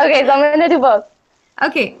 Okay, so I'm gonna do both.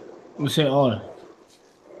 Okay. We say all.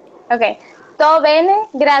 Okay. Sto bene,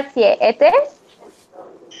 grazie. E te?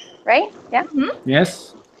 Right? Yeah?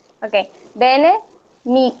 Yes. Okay. Bene,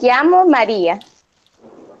 mi chiamo Maria.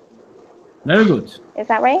 Very good. Is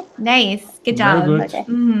that right? Nice. Good Very job. good. Okay.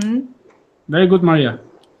 Very good, Maria.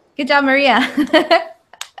 Good job, Maria.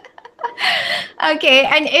 Okay,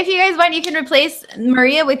 and if you guys want, you can replace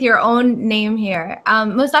Maria with your own name here.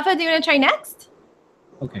 Mustafa, do you want to try next?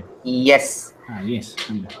 Okay. Yes. Yes.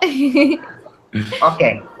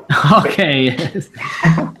 Okay. Okay. Yes.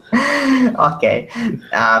 Okay.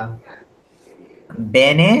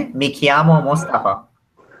 Bene, mi chiamo Mustafa.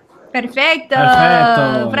 Perfecto.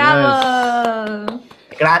 Perfetto, Bravo.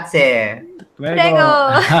 Grazie.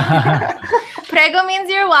 Prego. Prego means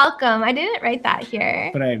you're welcome. I didn't write that here.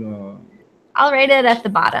 Prego. I'll write it at the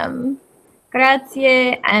bottom.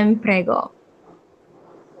 Grazie and prego.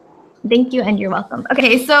 Thank you and you're welcome.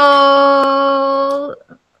 Okay, so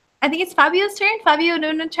I think it's Fabio's turn. Fabio, do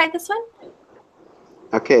you want to try this one?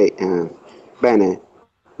 Ok, bene.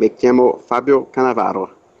 Mi chiamo Fabio Cannavaro.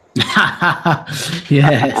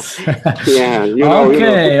 Yes. Yeah, you know.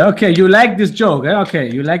 Okay, okay. You like this joke, eh?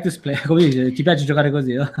 Okay, you like this play. Come dice? Ti piace giocare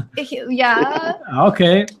così? Yeah.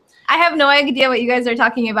 Okay. I have no idea what you guys are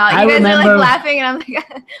talking about. I You guys are remember- like laughing, and I'm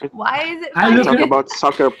like, why is it I funny? look Talk about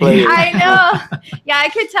soccer players. I know. Yeah, I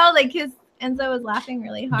could tell, like, because Enzo was laughing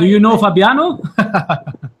really hard. Do you know but- Fabiano?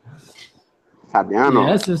 Fabiano.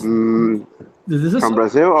 Yes, yes. This is From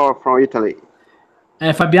Brazil or from Italy?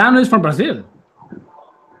 Fabiano is from Brazil.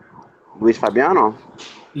 Luis Fabiano?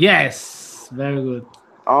 Yes, very good.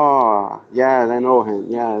 Oh, yes, I know him.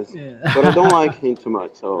 Yes, Yeah. but I don't like him too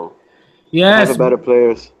much. So I Yes, have better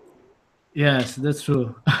players. yes, that's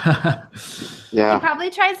true. He Yeah. probably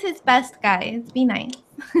tries his best, guys. Be nice.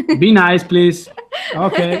 Be nice, please.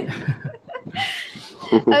 Okay.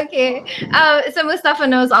 Okay. So Mustafa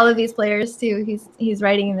knows all of these players too. He's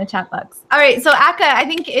writing in the chat box. All right. So Aka, I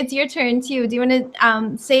think it's your turn too. Do you want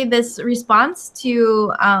to say this response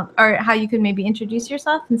to, or how you could maybe introduce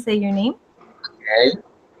yourself and say your name? Okay.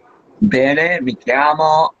 Bene, mi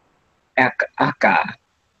chiamo Aka.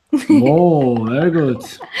 Oh, very good.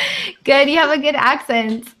 Good. You have a good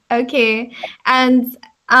accent. Okay. And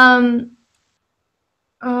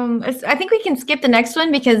I think we can skip the next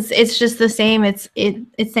one because it's just the same. It's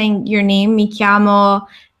saying your name, mi chiamo,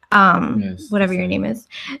 Yes, whatever your name is.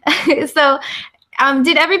 So,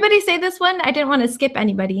 did everybody say this one? I didn't want to skip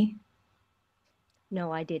anybody.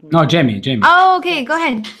 No, I didn't. No, Jamie. Oh, okay. Go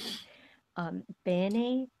ahead.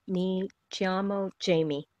 Bene, mi chiamo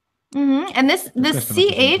Jamie. And this Questo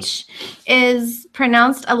l'ho CH is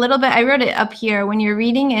pronounced a little bit. I wrote it up here. When you're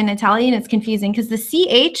reading in Italian, it's confusing because the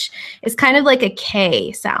CH is kind of like a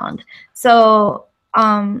K sound. So,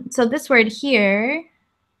 so this word here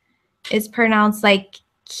is pronounced like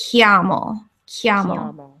chiamo.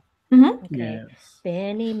 Chiamo. Okay. Yes.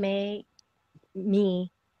 Bene,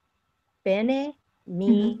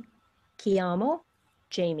 mi chiamo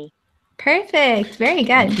Jamie. Perfect. Very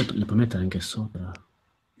good. Le puoi mettere anche sopra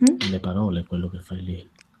le parole, quello che fai lì.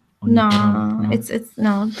 No, it's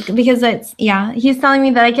no, because it's, yeah, he's telling me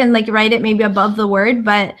that I can like write it maybe above the word,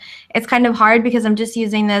 but it's kind of hard because I'm just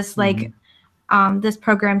using this like this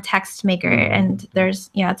program Text Maker, and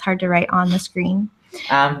it's hard to write on the screen.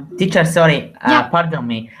 Teacher, sorry, Yeah. pardon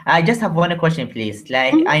me. I just have one question, please.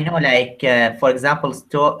 Like, Mhm. I know, like, for example,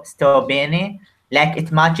 sto bene, like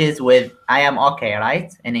it matches with I am okay,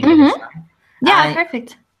 right? In English. Right? Yeah,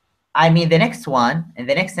 perfect. I mean, the next one, in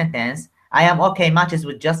the next sentence, I am okay matches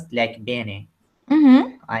with just like bene.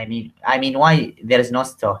 Mm-hmm. I mean, why there is no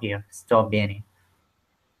sto here? Sto bene.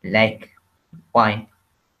 Like, why?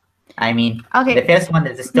 I mean, Okay. the first one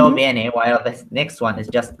is sto Mhm. bene, while the next one is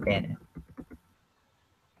just bene.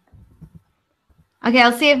 Okay,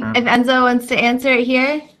 I'll see if Enzo wants to answer it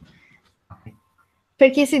here.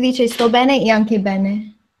 Perché si dice sto bene e anche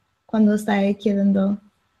bene quando stai chiedendo?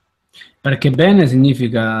 Perché bene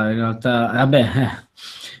significa in realtà,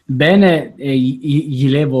 bene gli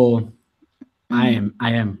levo I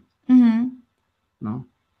am, Mm-hmm. no?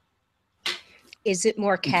 Is it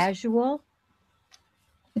more casual?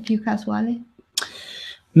 Più casuale.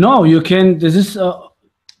 No, you can, this is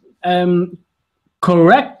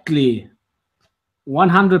correctly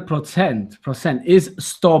 100% is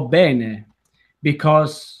sto bene,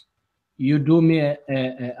 because you do me a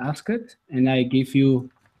ask it and I give you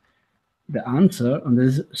the answer, and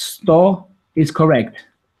this sto is correct.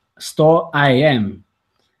 Sto I am.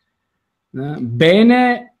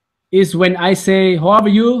 Bene is when I say, how are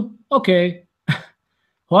you? Okay.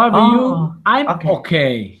 How are you? I'm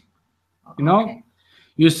okay. You know, Okay.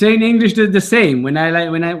 you say in English the same. When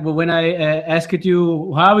I ask it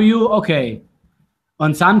you, how are you? Okay.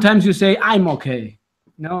 And sometimes you say, I'm okay.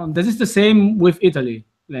 No, this is the same with Italian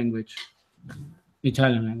language.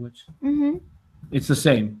 Mm-hmm. It's the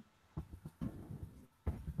same.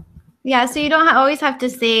 Yeah, so you don't always have to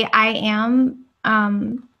say I am,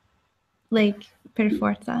 like per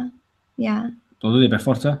forza. Yeah. Lo devi per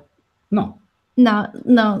forza? No.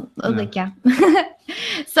 No, like yeah.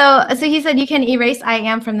 So he said you can erase I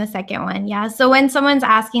am from the second one. Yeah. So when someone's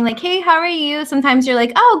asking like, hey, how are you? Sometimes you're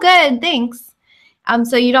like, oh, good, thanks.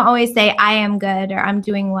 So you don't always say I am good or I'm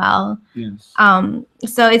doing well. Yes.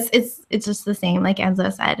 So it's just the same, like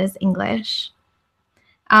Enzo said, as English.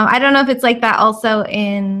 I don't know if it's like that also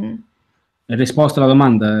in. Hai risposto alla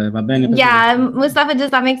domanda, va bene? per te? Yeah, Mustafa,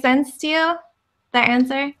 does that make sense to you? That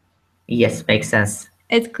answer? Yes, makes sense.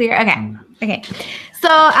 It's clear. Okay.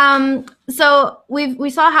 So we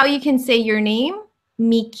saw how you can say your name,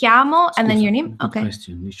 mi chiamo, and then your name. Good Okay.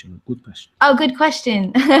 question, Michelle. Good question. Oh, good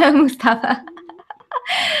question, Mustafa.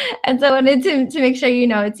 And so I wanted to make sure you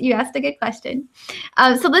know you asked a good question.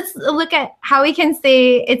 So let's look at how we can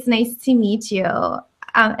say it's nice to meet you.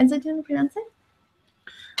 And so do you want to pronounce it?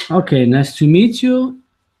 Ok, nice to meet you.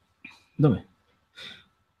 Dov'è?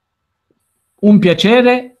 Un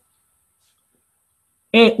piacere.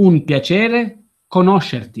 È un piacere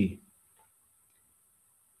conoscerti.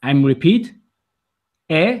 I'm repeat.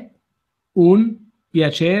 È un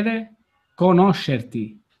piacere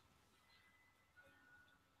conoscerti.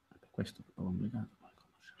 Questo è un po' complicato.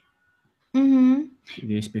 Mm-hmm.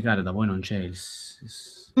 Devi spiegare, da voi non c'è il...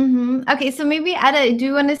 Mm-hmm. Okay, so maybe Ada, do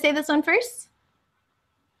you want to say this one first?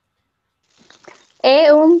 È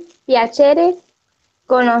un piacere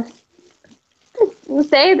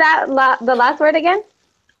Say that the last word again.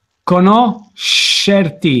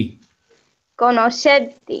 Conoscerti.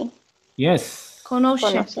 Conoscerti. Yes.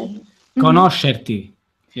 Conoscerti. Conoscerti.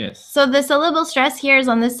 Yes. So the syllable stress here is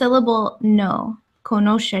on the syllable no.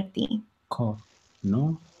 Conoscerti.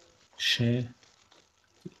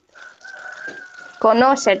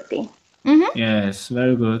 Conoscerti. Mm-hmm. Yes,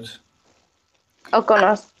 very good. O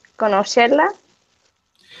conocerla.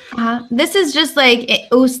 This is just like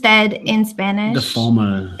usted in Spanish. The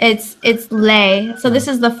formal. It's lei. So this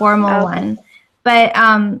is the formal one. But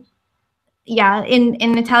yeah,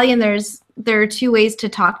 in Italian there are two ways to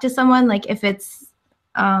talk to someone. Like if it's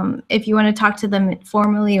if you want to talk to them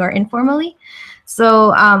formally or informally. So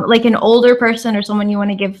like an older person or someone you want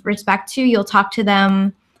to give respect to, you'll talk to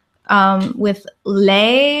them with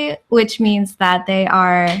lei, which means that they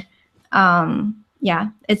are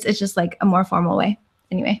it's just like a more formal way.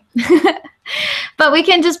 Anyway, but we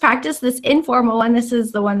can just practice this informal one. This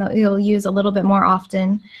is the one that you'll use a little bit more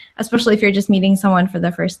often, especially if you're just meeting someone for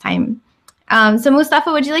the first time. So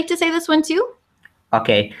Mustafa, would you like to say this one too?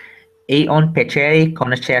 Okay. È un piacere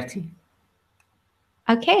conoscerti.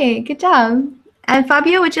 Okay, good job. And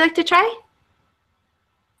Fabio, would you like to try?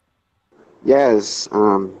 Yes,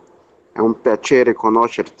 è un piacere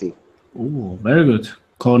conoscerti. Very good.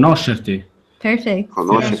 Conoscerti. Perfect.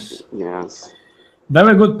 Conoscerti, yes.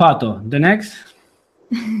 Very good, Pato. The next?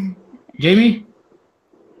 Jamie?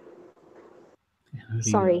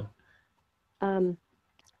 Sorry.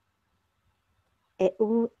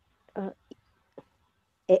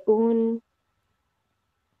 È un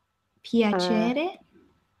Piacere.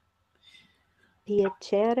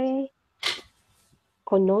 piacere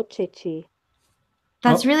conoscerci.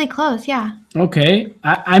 That's really close, yeah. Okay,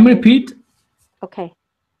 I'm repeat. Okay.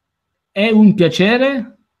 È un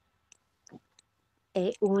piacere È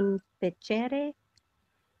un piacere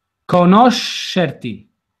conoscerti.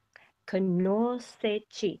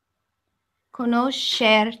 conoscerci.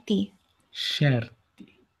 Conoscerti.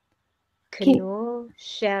 Scerti.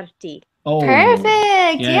 Conoscerti. Oh,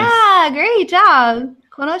 Perfect. yes. Yeah, great job.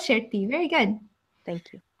 Conoscerti. Very good.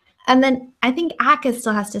 Thank you. And then I think Aka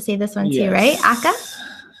still has to say this one too, right? Aka?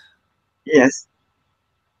 Yes.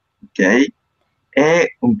 Okay. È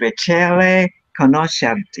un piacere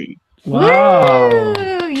conoscerti. Wow.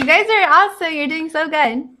 Woo! You guys are awesome. You're doing so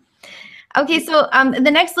good. Okay, so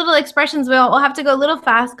the next little expressions we'll have to go a little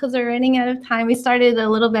fast because we're running out of time. We started a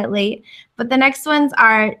little bit late, but the next ones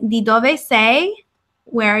are di dove sei,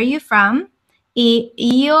 where are you from, e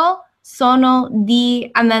io sono di,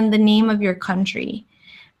 and then the name of your country.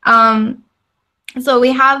 So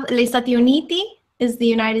we have gli Stati Uniti is the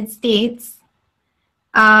United States.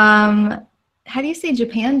 How do you say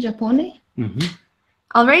Japan? Giappone?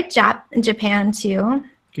 I'll write Japan too.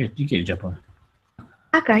 Chi è il Giappone?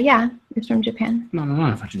 Aka, yeah, it's from Japan. No, non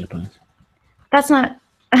la faccio giapponese. That's not.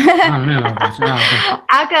 Ah, non è la faccio. Ah,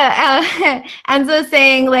 Aka, Enzo's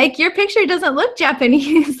saying, like, your picture doesn't look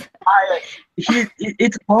Japanese.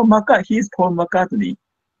 It's Paul McCartney. He's Paul McCartnney.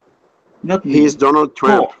 Not me. He's Donald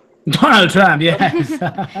Trump. Donald Trump, yes.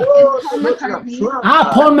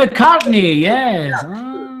 Ah, Paul McCartney, yes.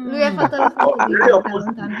 Lui ha fatto la foto di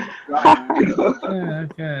lontano.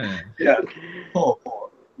 Okay. Yeah. Paul.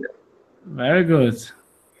 Very good.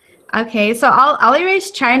 Okay, so I'll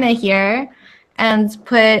erase China here and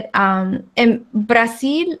put in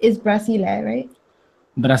Brazil is Brasile, right?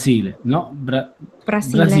 Brasile, no?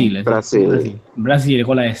 Brasile. Brasile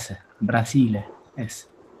con la S. Brasile, S.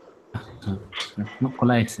 No, con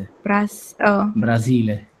la S.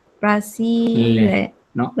 Brasile. Brasile.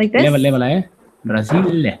 No, Like this? leva la E.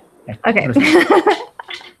 Brasile. Okay. Brasile.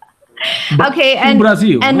 Okay, and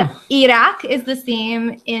Brazil, and no? Iraq is the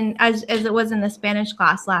same in as it was in the Spanish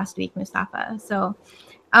class last week, Mustafa. So,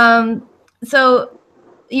 so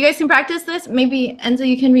you guys can practice this. Maybe Enzo,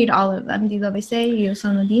 you can read all of them. Di dove sei? Io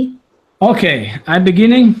sono di. Okay, I'm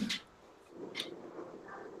beginning.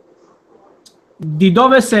 Di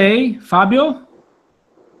dove sei, Fabio?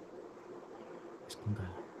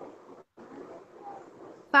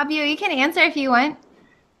 Fabio, you can answer if you want.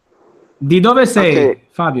 Di dove sei, Okay.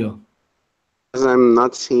 Fabio? Because I'm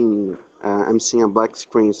not seeing, I'm seeing a black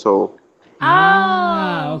screen, so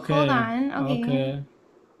Oh, okay. hold on. Okay.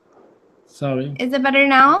 Sorry. Is it better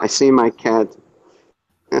now? I see my cat.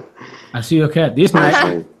 I see your cat. This nice,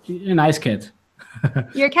 Outside. a nice cat.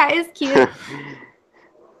 Your cat is cute.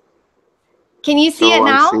 Can you see So it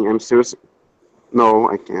now? I'm serious. No,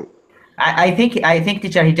 I can't. I think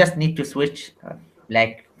teacher, he just need to switch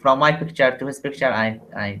like from my picture to his picture, and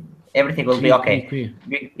everything will be okay.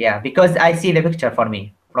 Yeah, because I see the picture for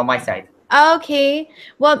me from my side. Okay.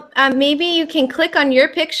 Well, maybe you can click on your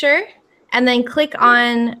picture and then click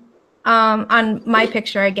on my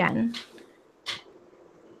picture again,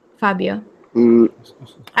 Fabio. No,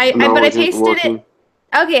 But I it's not pasted working. it.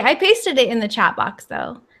 Okay, I pasted it in the chat box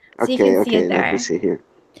though, so you Okay, can see it let there. me see here.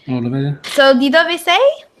 Oh, lo vede? So di dove sei?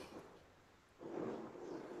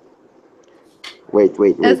 Wait,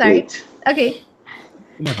 Oh, sorry. wait. Okay.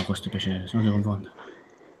 Come fa questo piacere? Se no si confonde.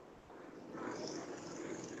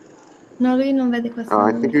 No, lui non vede questo.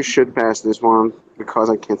 I think you should pass this one because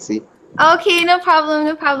I can't see. Okay, no problem,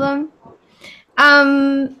 no problem.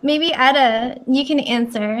 Maybe Etta, you can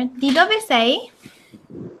answer. Di dove sei?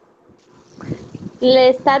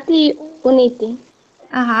 Gli Stati Uniti.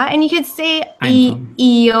 And you could say I'm from.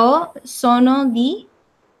 io sono di.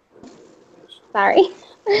 Sorry.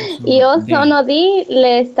 Io sono di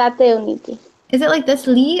gli Stati Uniti. Is it like this,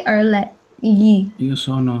 li or le? Gli. Io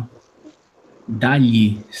sono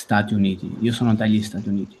dagli Stati Uniti. Io sono dagli Stati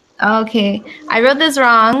Uniti. Okay, I wrote this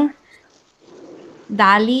wrong.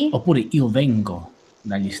 Dali. Oppure io vengo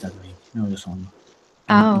dagli Stati Uniti. No, io sono.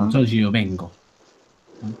 Oh. Non so se io vengo.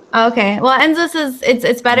 Okay. Well, Enzo says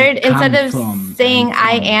it's better I come instead of from, saying I'm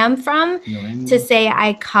I from. am from Io vengo. to say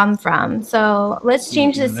I come from. So let's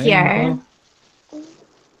change Io this here.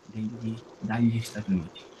 vengo dagli Stati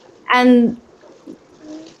Uniti. And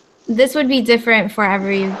this would be different for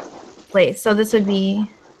every place. So this would be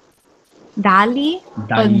Dali or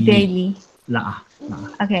Dagli. Deli. La A.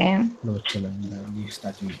 Okay. Dove c'è dagli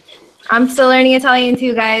Stati Uniti. I'm still learning Italian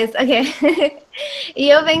too, guys. Okay.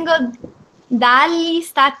 Io vengo dagli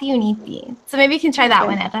Stati Uniti. So maybe you can try that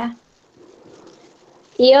Okay. one, Etta.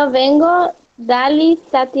 Io vengo dagli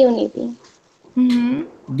Stati Uniti Mm-hmm.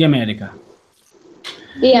 Di America.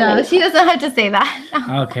 di No, America. she doesn't have to say that.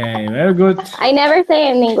 Okay, very good. I never say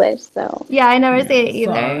it in English, so. Yeah, I never say it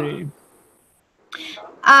either. Sorry.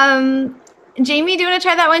 Jamie, do you want to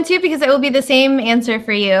try that one too? Because it will be the same answer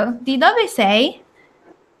for you. Di dove sei?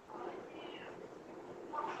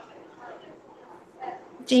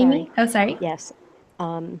 Jamie? Sorry. Oh, sorry. Yes.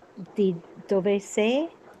 Di dove sei?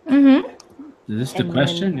 Mm-hmm. Is this the And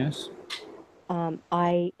question? then- Yes.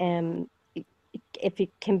 I am, if it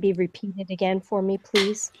can be repeated again for me,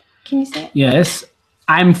 please. Can you say it? Yes.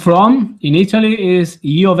 I'm from in Italy is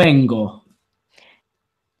io vengo.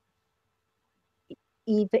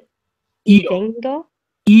 Io Io. vengo?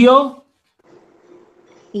 Io.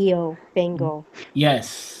 Io vengo.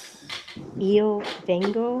 Yes. Io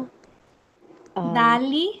vengo.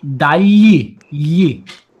 Dagli. Dagli. Gli.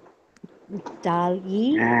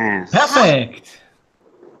 Dagli. Yes. Perfect.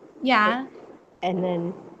 Yeah. And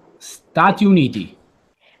then Stati Uniti.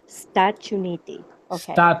 Stati Uniti.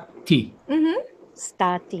 Okay. Stati Mm-hmm.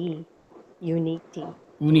 Stati Uniti.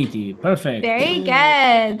 Uniti. Perfect. Very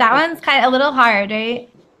good. That one's kind of a little hard, right?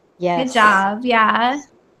 Yes. Good job. Yeah.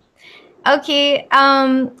 Okay.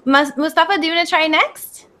 Mustafa, do you want to try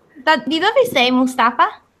next? Di dove sei,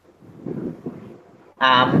 Mustafa?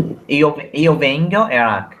 Io vengo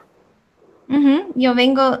Iraq. Mm-hmm. Io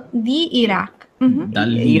vengo di Iraq. Mm-hmm.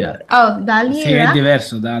 Dall'Iraq. Oh, dagli Sì, è Iraq.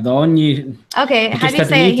 diverso da ogni. Okay, Tutti how gli do you Stati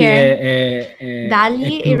say it Uniti here? è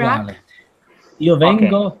Dagli plurale. Io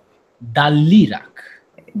vengo dall'Iraq.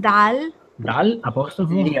 Dal.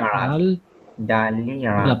 Apostrofo? L'Iraq.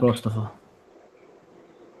 Dall'Iraq. L'apostrofo.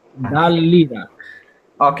 Dall'Iraq.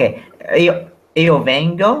 Ok, io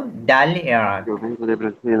vengo dall'Iraq. Io vengo del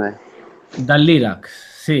Brasile. Dall'Iraq,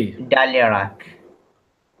 sì. Dall'Iraq.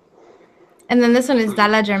 And then this one is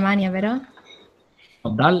dalla Germania, vero?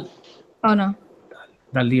 Oh no.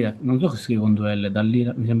 Dall'Iraq. Non so se scrivo con due L.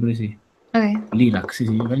 Dall'Iraq, mi sembra di sì. Okay. L'Iraq, sì,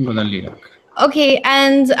 io vengo dall'Iraq. Okay,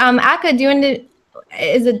 and Aka, do you want to?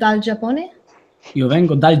 Is it dal Giappone? Io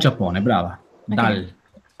vengo dal Giappone, brava. Ok. Dal.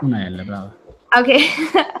 Una L, brava. Okay.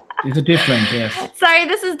 It's different, yes. Sorry,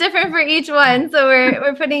 this is different for each one, so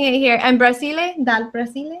we're putting it here. And Brasile, dal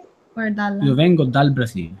Brasile or dalla? Io vengo dal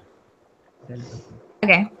Brasile.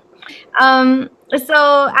 Okay. So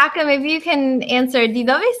Aka, maybe you can answer. Di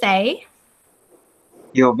dove sei?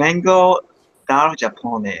 Io vengo dal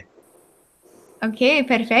Giappone. Okay,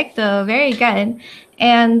 perfecto. Very good.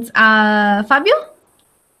 And Fabio?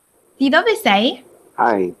 Di dove sei?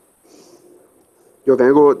 Hi. Io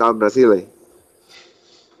vengo dal Brasile.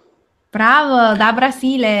 Bravo, da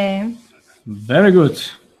Brasile. Very good.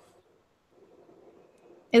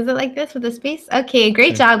 Is it like this with a space? Okay,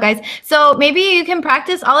 great job, guys. So maybe you can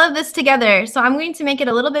practice all of this together. So I'm going to make it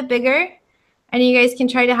a little bit bigger, and you guys can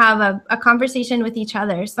try to have a conversation with each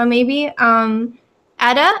other. So maybe,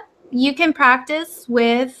 Etta, you can practice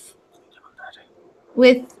with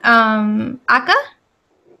Aka.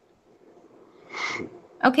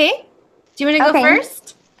 Okay. Do you want to go Okay.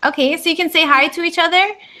 first? Okay, so you can say hi to each other,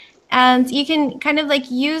 and you can kind of like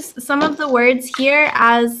use some of the words here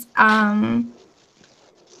as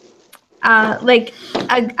like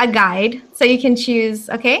a guide. So you can choose.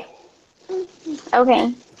 Okay.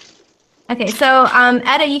 Okay. Okay. So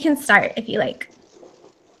Etta, you can start if you like.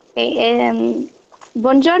 Okay.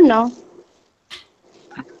 Buongiorno.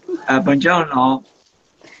 Buongiorno,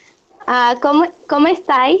 ¿Cómo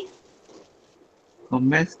estáis?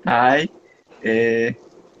 come stai?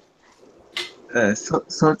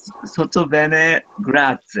 Sto bene,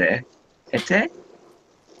 grazie. E te?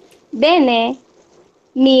 Bene.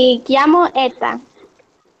 Mi chiamo Etta.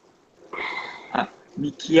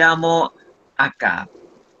 Mi chiamo Aka.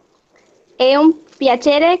 È un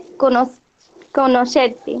piacere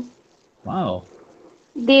conoscerti. Wow.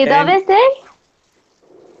 Di dove sei?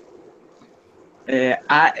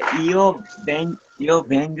 Io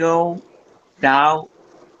vengo dal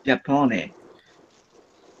Giappone.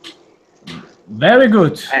 Very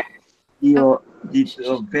good. Io di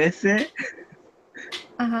dove sei?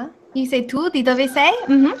 You say tu, di dove sei?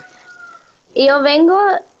 Mm-hmm. Io vengo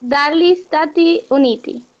dagli Stati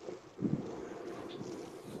Uniti.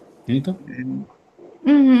 Finito?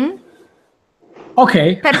 Mm-hmm.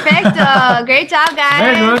 Ok. Perfecto. Great job, guys.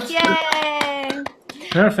 Very good. Yay.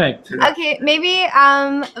 Perfect. Okay, maybe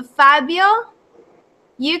Fabio,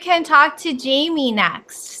 you can talk to Jamie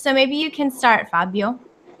next. So maybe you can start, Fabio.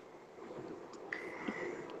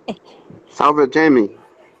 Salve Jamie.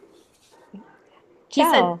 He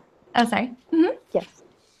said- Ciao. Oh, sorry. Mm-hmm. Yes.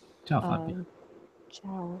 Ciao Fabio.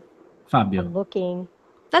 Ciao. Fabio. I'm looking.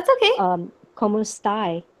 That's okay. Come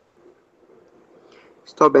stai?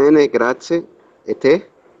 Sto bene, grazie. E te?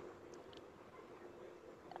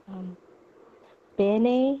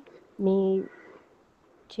 Bene, mi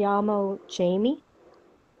chiamo Jamie.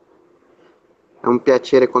 È un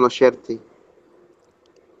piacere conoscerti.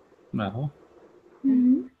 Bravo.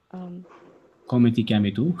 Mhm. Come ti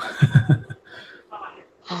chiami tu?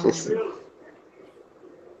 Sì.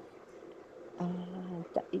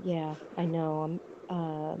 Yeah, I know.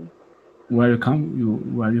 Where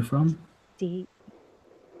are you from? I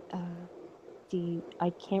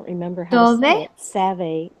can't remember how to say Dove? it.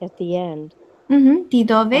 Save at the end. Mhm. Di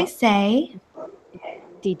dove sei?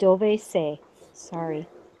 Di dove sei? Sorry.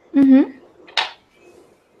 Mhm.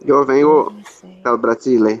 Io vengo Dove sei? dal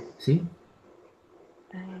Brasile. Sì?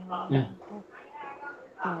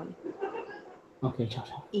 Ok, ciao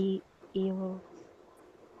ciao. Io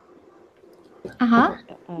Uh-huh.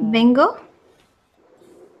 Vengo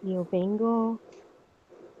io vengo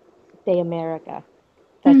de America.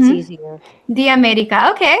 That's Mhm. easier. di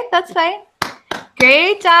America. Okay, that's fine.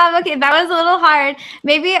 Great job. Okay, that was a little hard.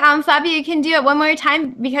 Maybe Fabio, you can do it one more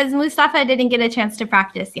time because Mustafa didn't get a chance to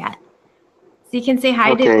practice yet. So you can say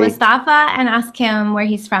hi to Okay. Mustafa and ask him where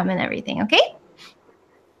he's from and everything, okay?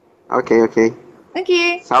 Ok. Thank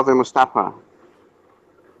you. Salve Mustafa.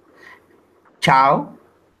 Ciao.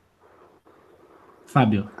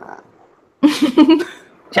 Fabio.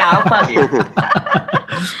 Ciao, Fabio.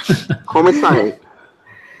 Come stai?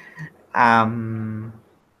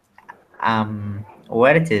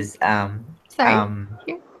 Where it is? Sorry.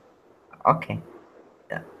 Here. Okay.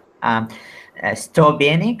 Sto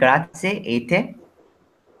bene, grazie. E te?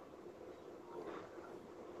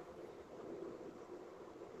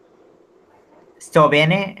 Sto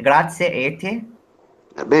bene, grazie. E te?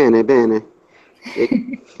 Bene.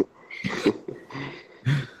 E...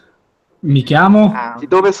 Mi chiamo? Di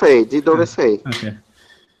dove sei? Ok.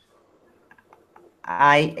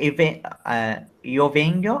 Io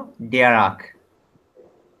vengo da Iraq.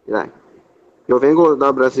 Dai. Io vengo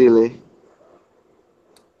dal Brasile.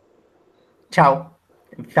 Ciao,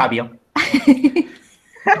 Fabio.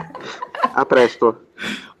 A presto.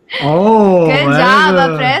 Oh, Good very job,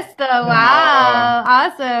 good. Presto. Wow.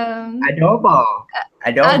 Awesome. Adobo.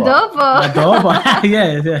 Adobo.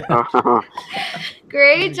 Yes.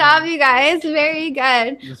 Great job, you guys. Very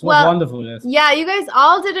good. This was wonderful. Yes. Yeah, you guys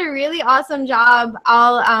all did a really awesome job.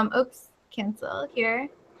 I'll cancel here.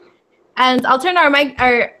 And I'll turn our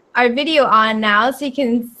video on now so you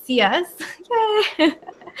can see us. Yay.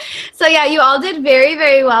 So yeah, you all did very,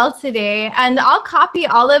 very well today. And I'll copy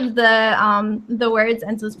all of the words.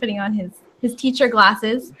 Enzo's putting on his teacher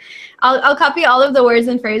glasses. I'll copy all of the words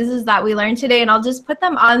and phrases that we learned today, and I'll just put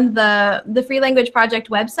them on the Free Language Project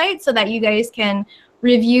website so that you guys can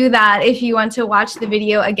review that if you want to watch the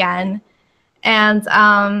video again. And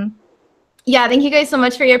yeah, thank you guys so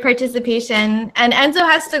much for your participation. And Enzo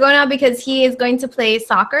has to go now because he is going to play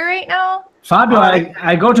soccer right now. Fabio,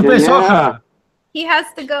 I go to play soccer. He has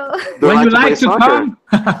to go. When you like to come?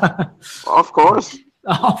 Of course.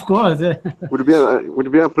 Of course. Yeah. Would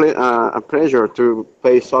be a pleasure to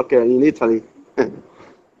play soccer in Italy.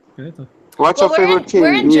 What's your favorite team?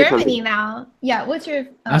 We're in Germany Italy? now. Yeah, what's your...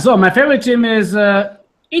 So my favorite team is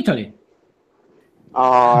Italy.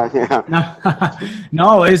 Oh, yeah.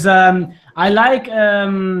 No, it's I like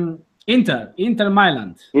Inter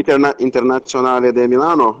Milan. Internazionale di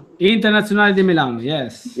Milano. Internazionale di Milano,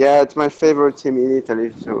 yes. Yeah, it's my favorite team in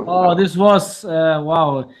Italy. So. Oh, this was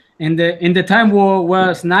wow. In the time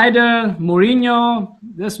where Snyder, Mourinho,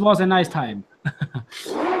 this was a nice time.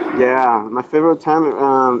 Yeah, my favorite time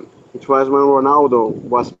it was when Ronaldo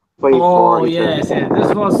was playing for. Oh yes,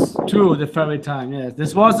 this was true. The favorite time, yes.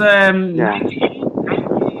 This was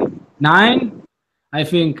 99, I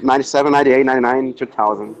think. 97, 98, 99,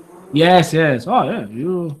 2000. Yes. Oh yeah,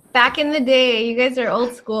 you. Back in the day, you guys are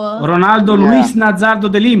old school. Ronaldo, Yeah. Luis Nazardo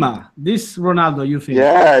de Lima. This Ronaldo, you think?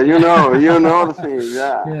 Yeah, you know the thing.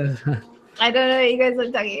 Yeah. Yes. I don't know what you guys are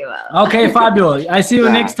talking about. Okay, Fabio. I see you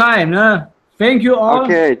Yeah. next time. Thank you all.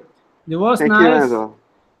 Okay. It was Thank nice. you, Enzo.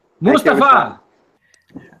 Mustafa.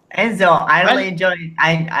 Enzo, I really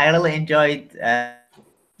enjoyed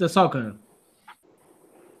The soccer.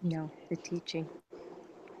 No, the teaching.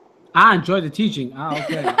 I enjoyed the teaching.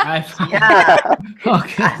 Okay. Yeah.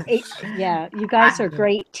 Okay. Yeah, you guys are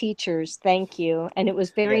great teachers. Thank you. And it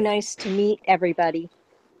was very Yes. nice to meet everybody.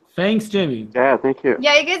 Thanks, Jamie. Yeah, thank you.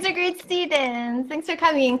 Yeah, you guys are great students. Thanks for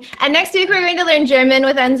coming. And next week, we're going to learn German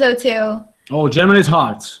with Enzo, too. Oh, German is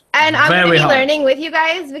hard. And I'm going to Very be hard. learning with you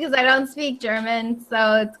guys because I don't speak German.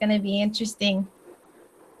 So it's going to be interesting.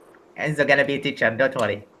 Enzo gonna be a teacher, don't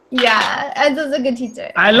worry. Yeah, Enzo's a good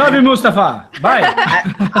teacher. I love you, Mustafa. Bye.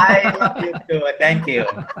 I love you too. Thank you.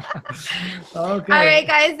 Okay. All right,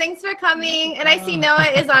 guys, thanks for coming. And I see Noah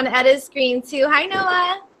is on Edda's screen too. Hi,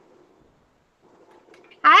 Noah.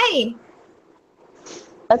 Hi.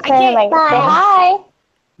 Okay, can't- like, say hi.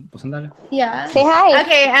 Posso andare? Yeah. Say hi.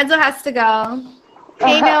 Okay, Enzo has to go.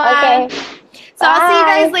 Hey, Noah. Okay. So I'll see you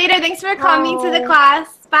Bye. guys later. Thanks for coming to the Bye.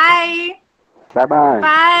 class. Bye. Bye-bye.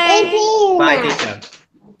 Bye. Bye, teacher.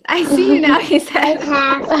 I see you now, he said.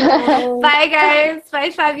 Bye, guys. Bye,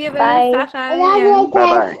 Fabio. Bye. Mustafa.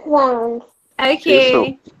 Bye-bye. Okay.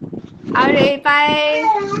 See you All right, bye.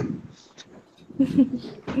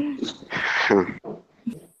 soon.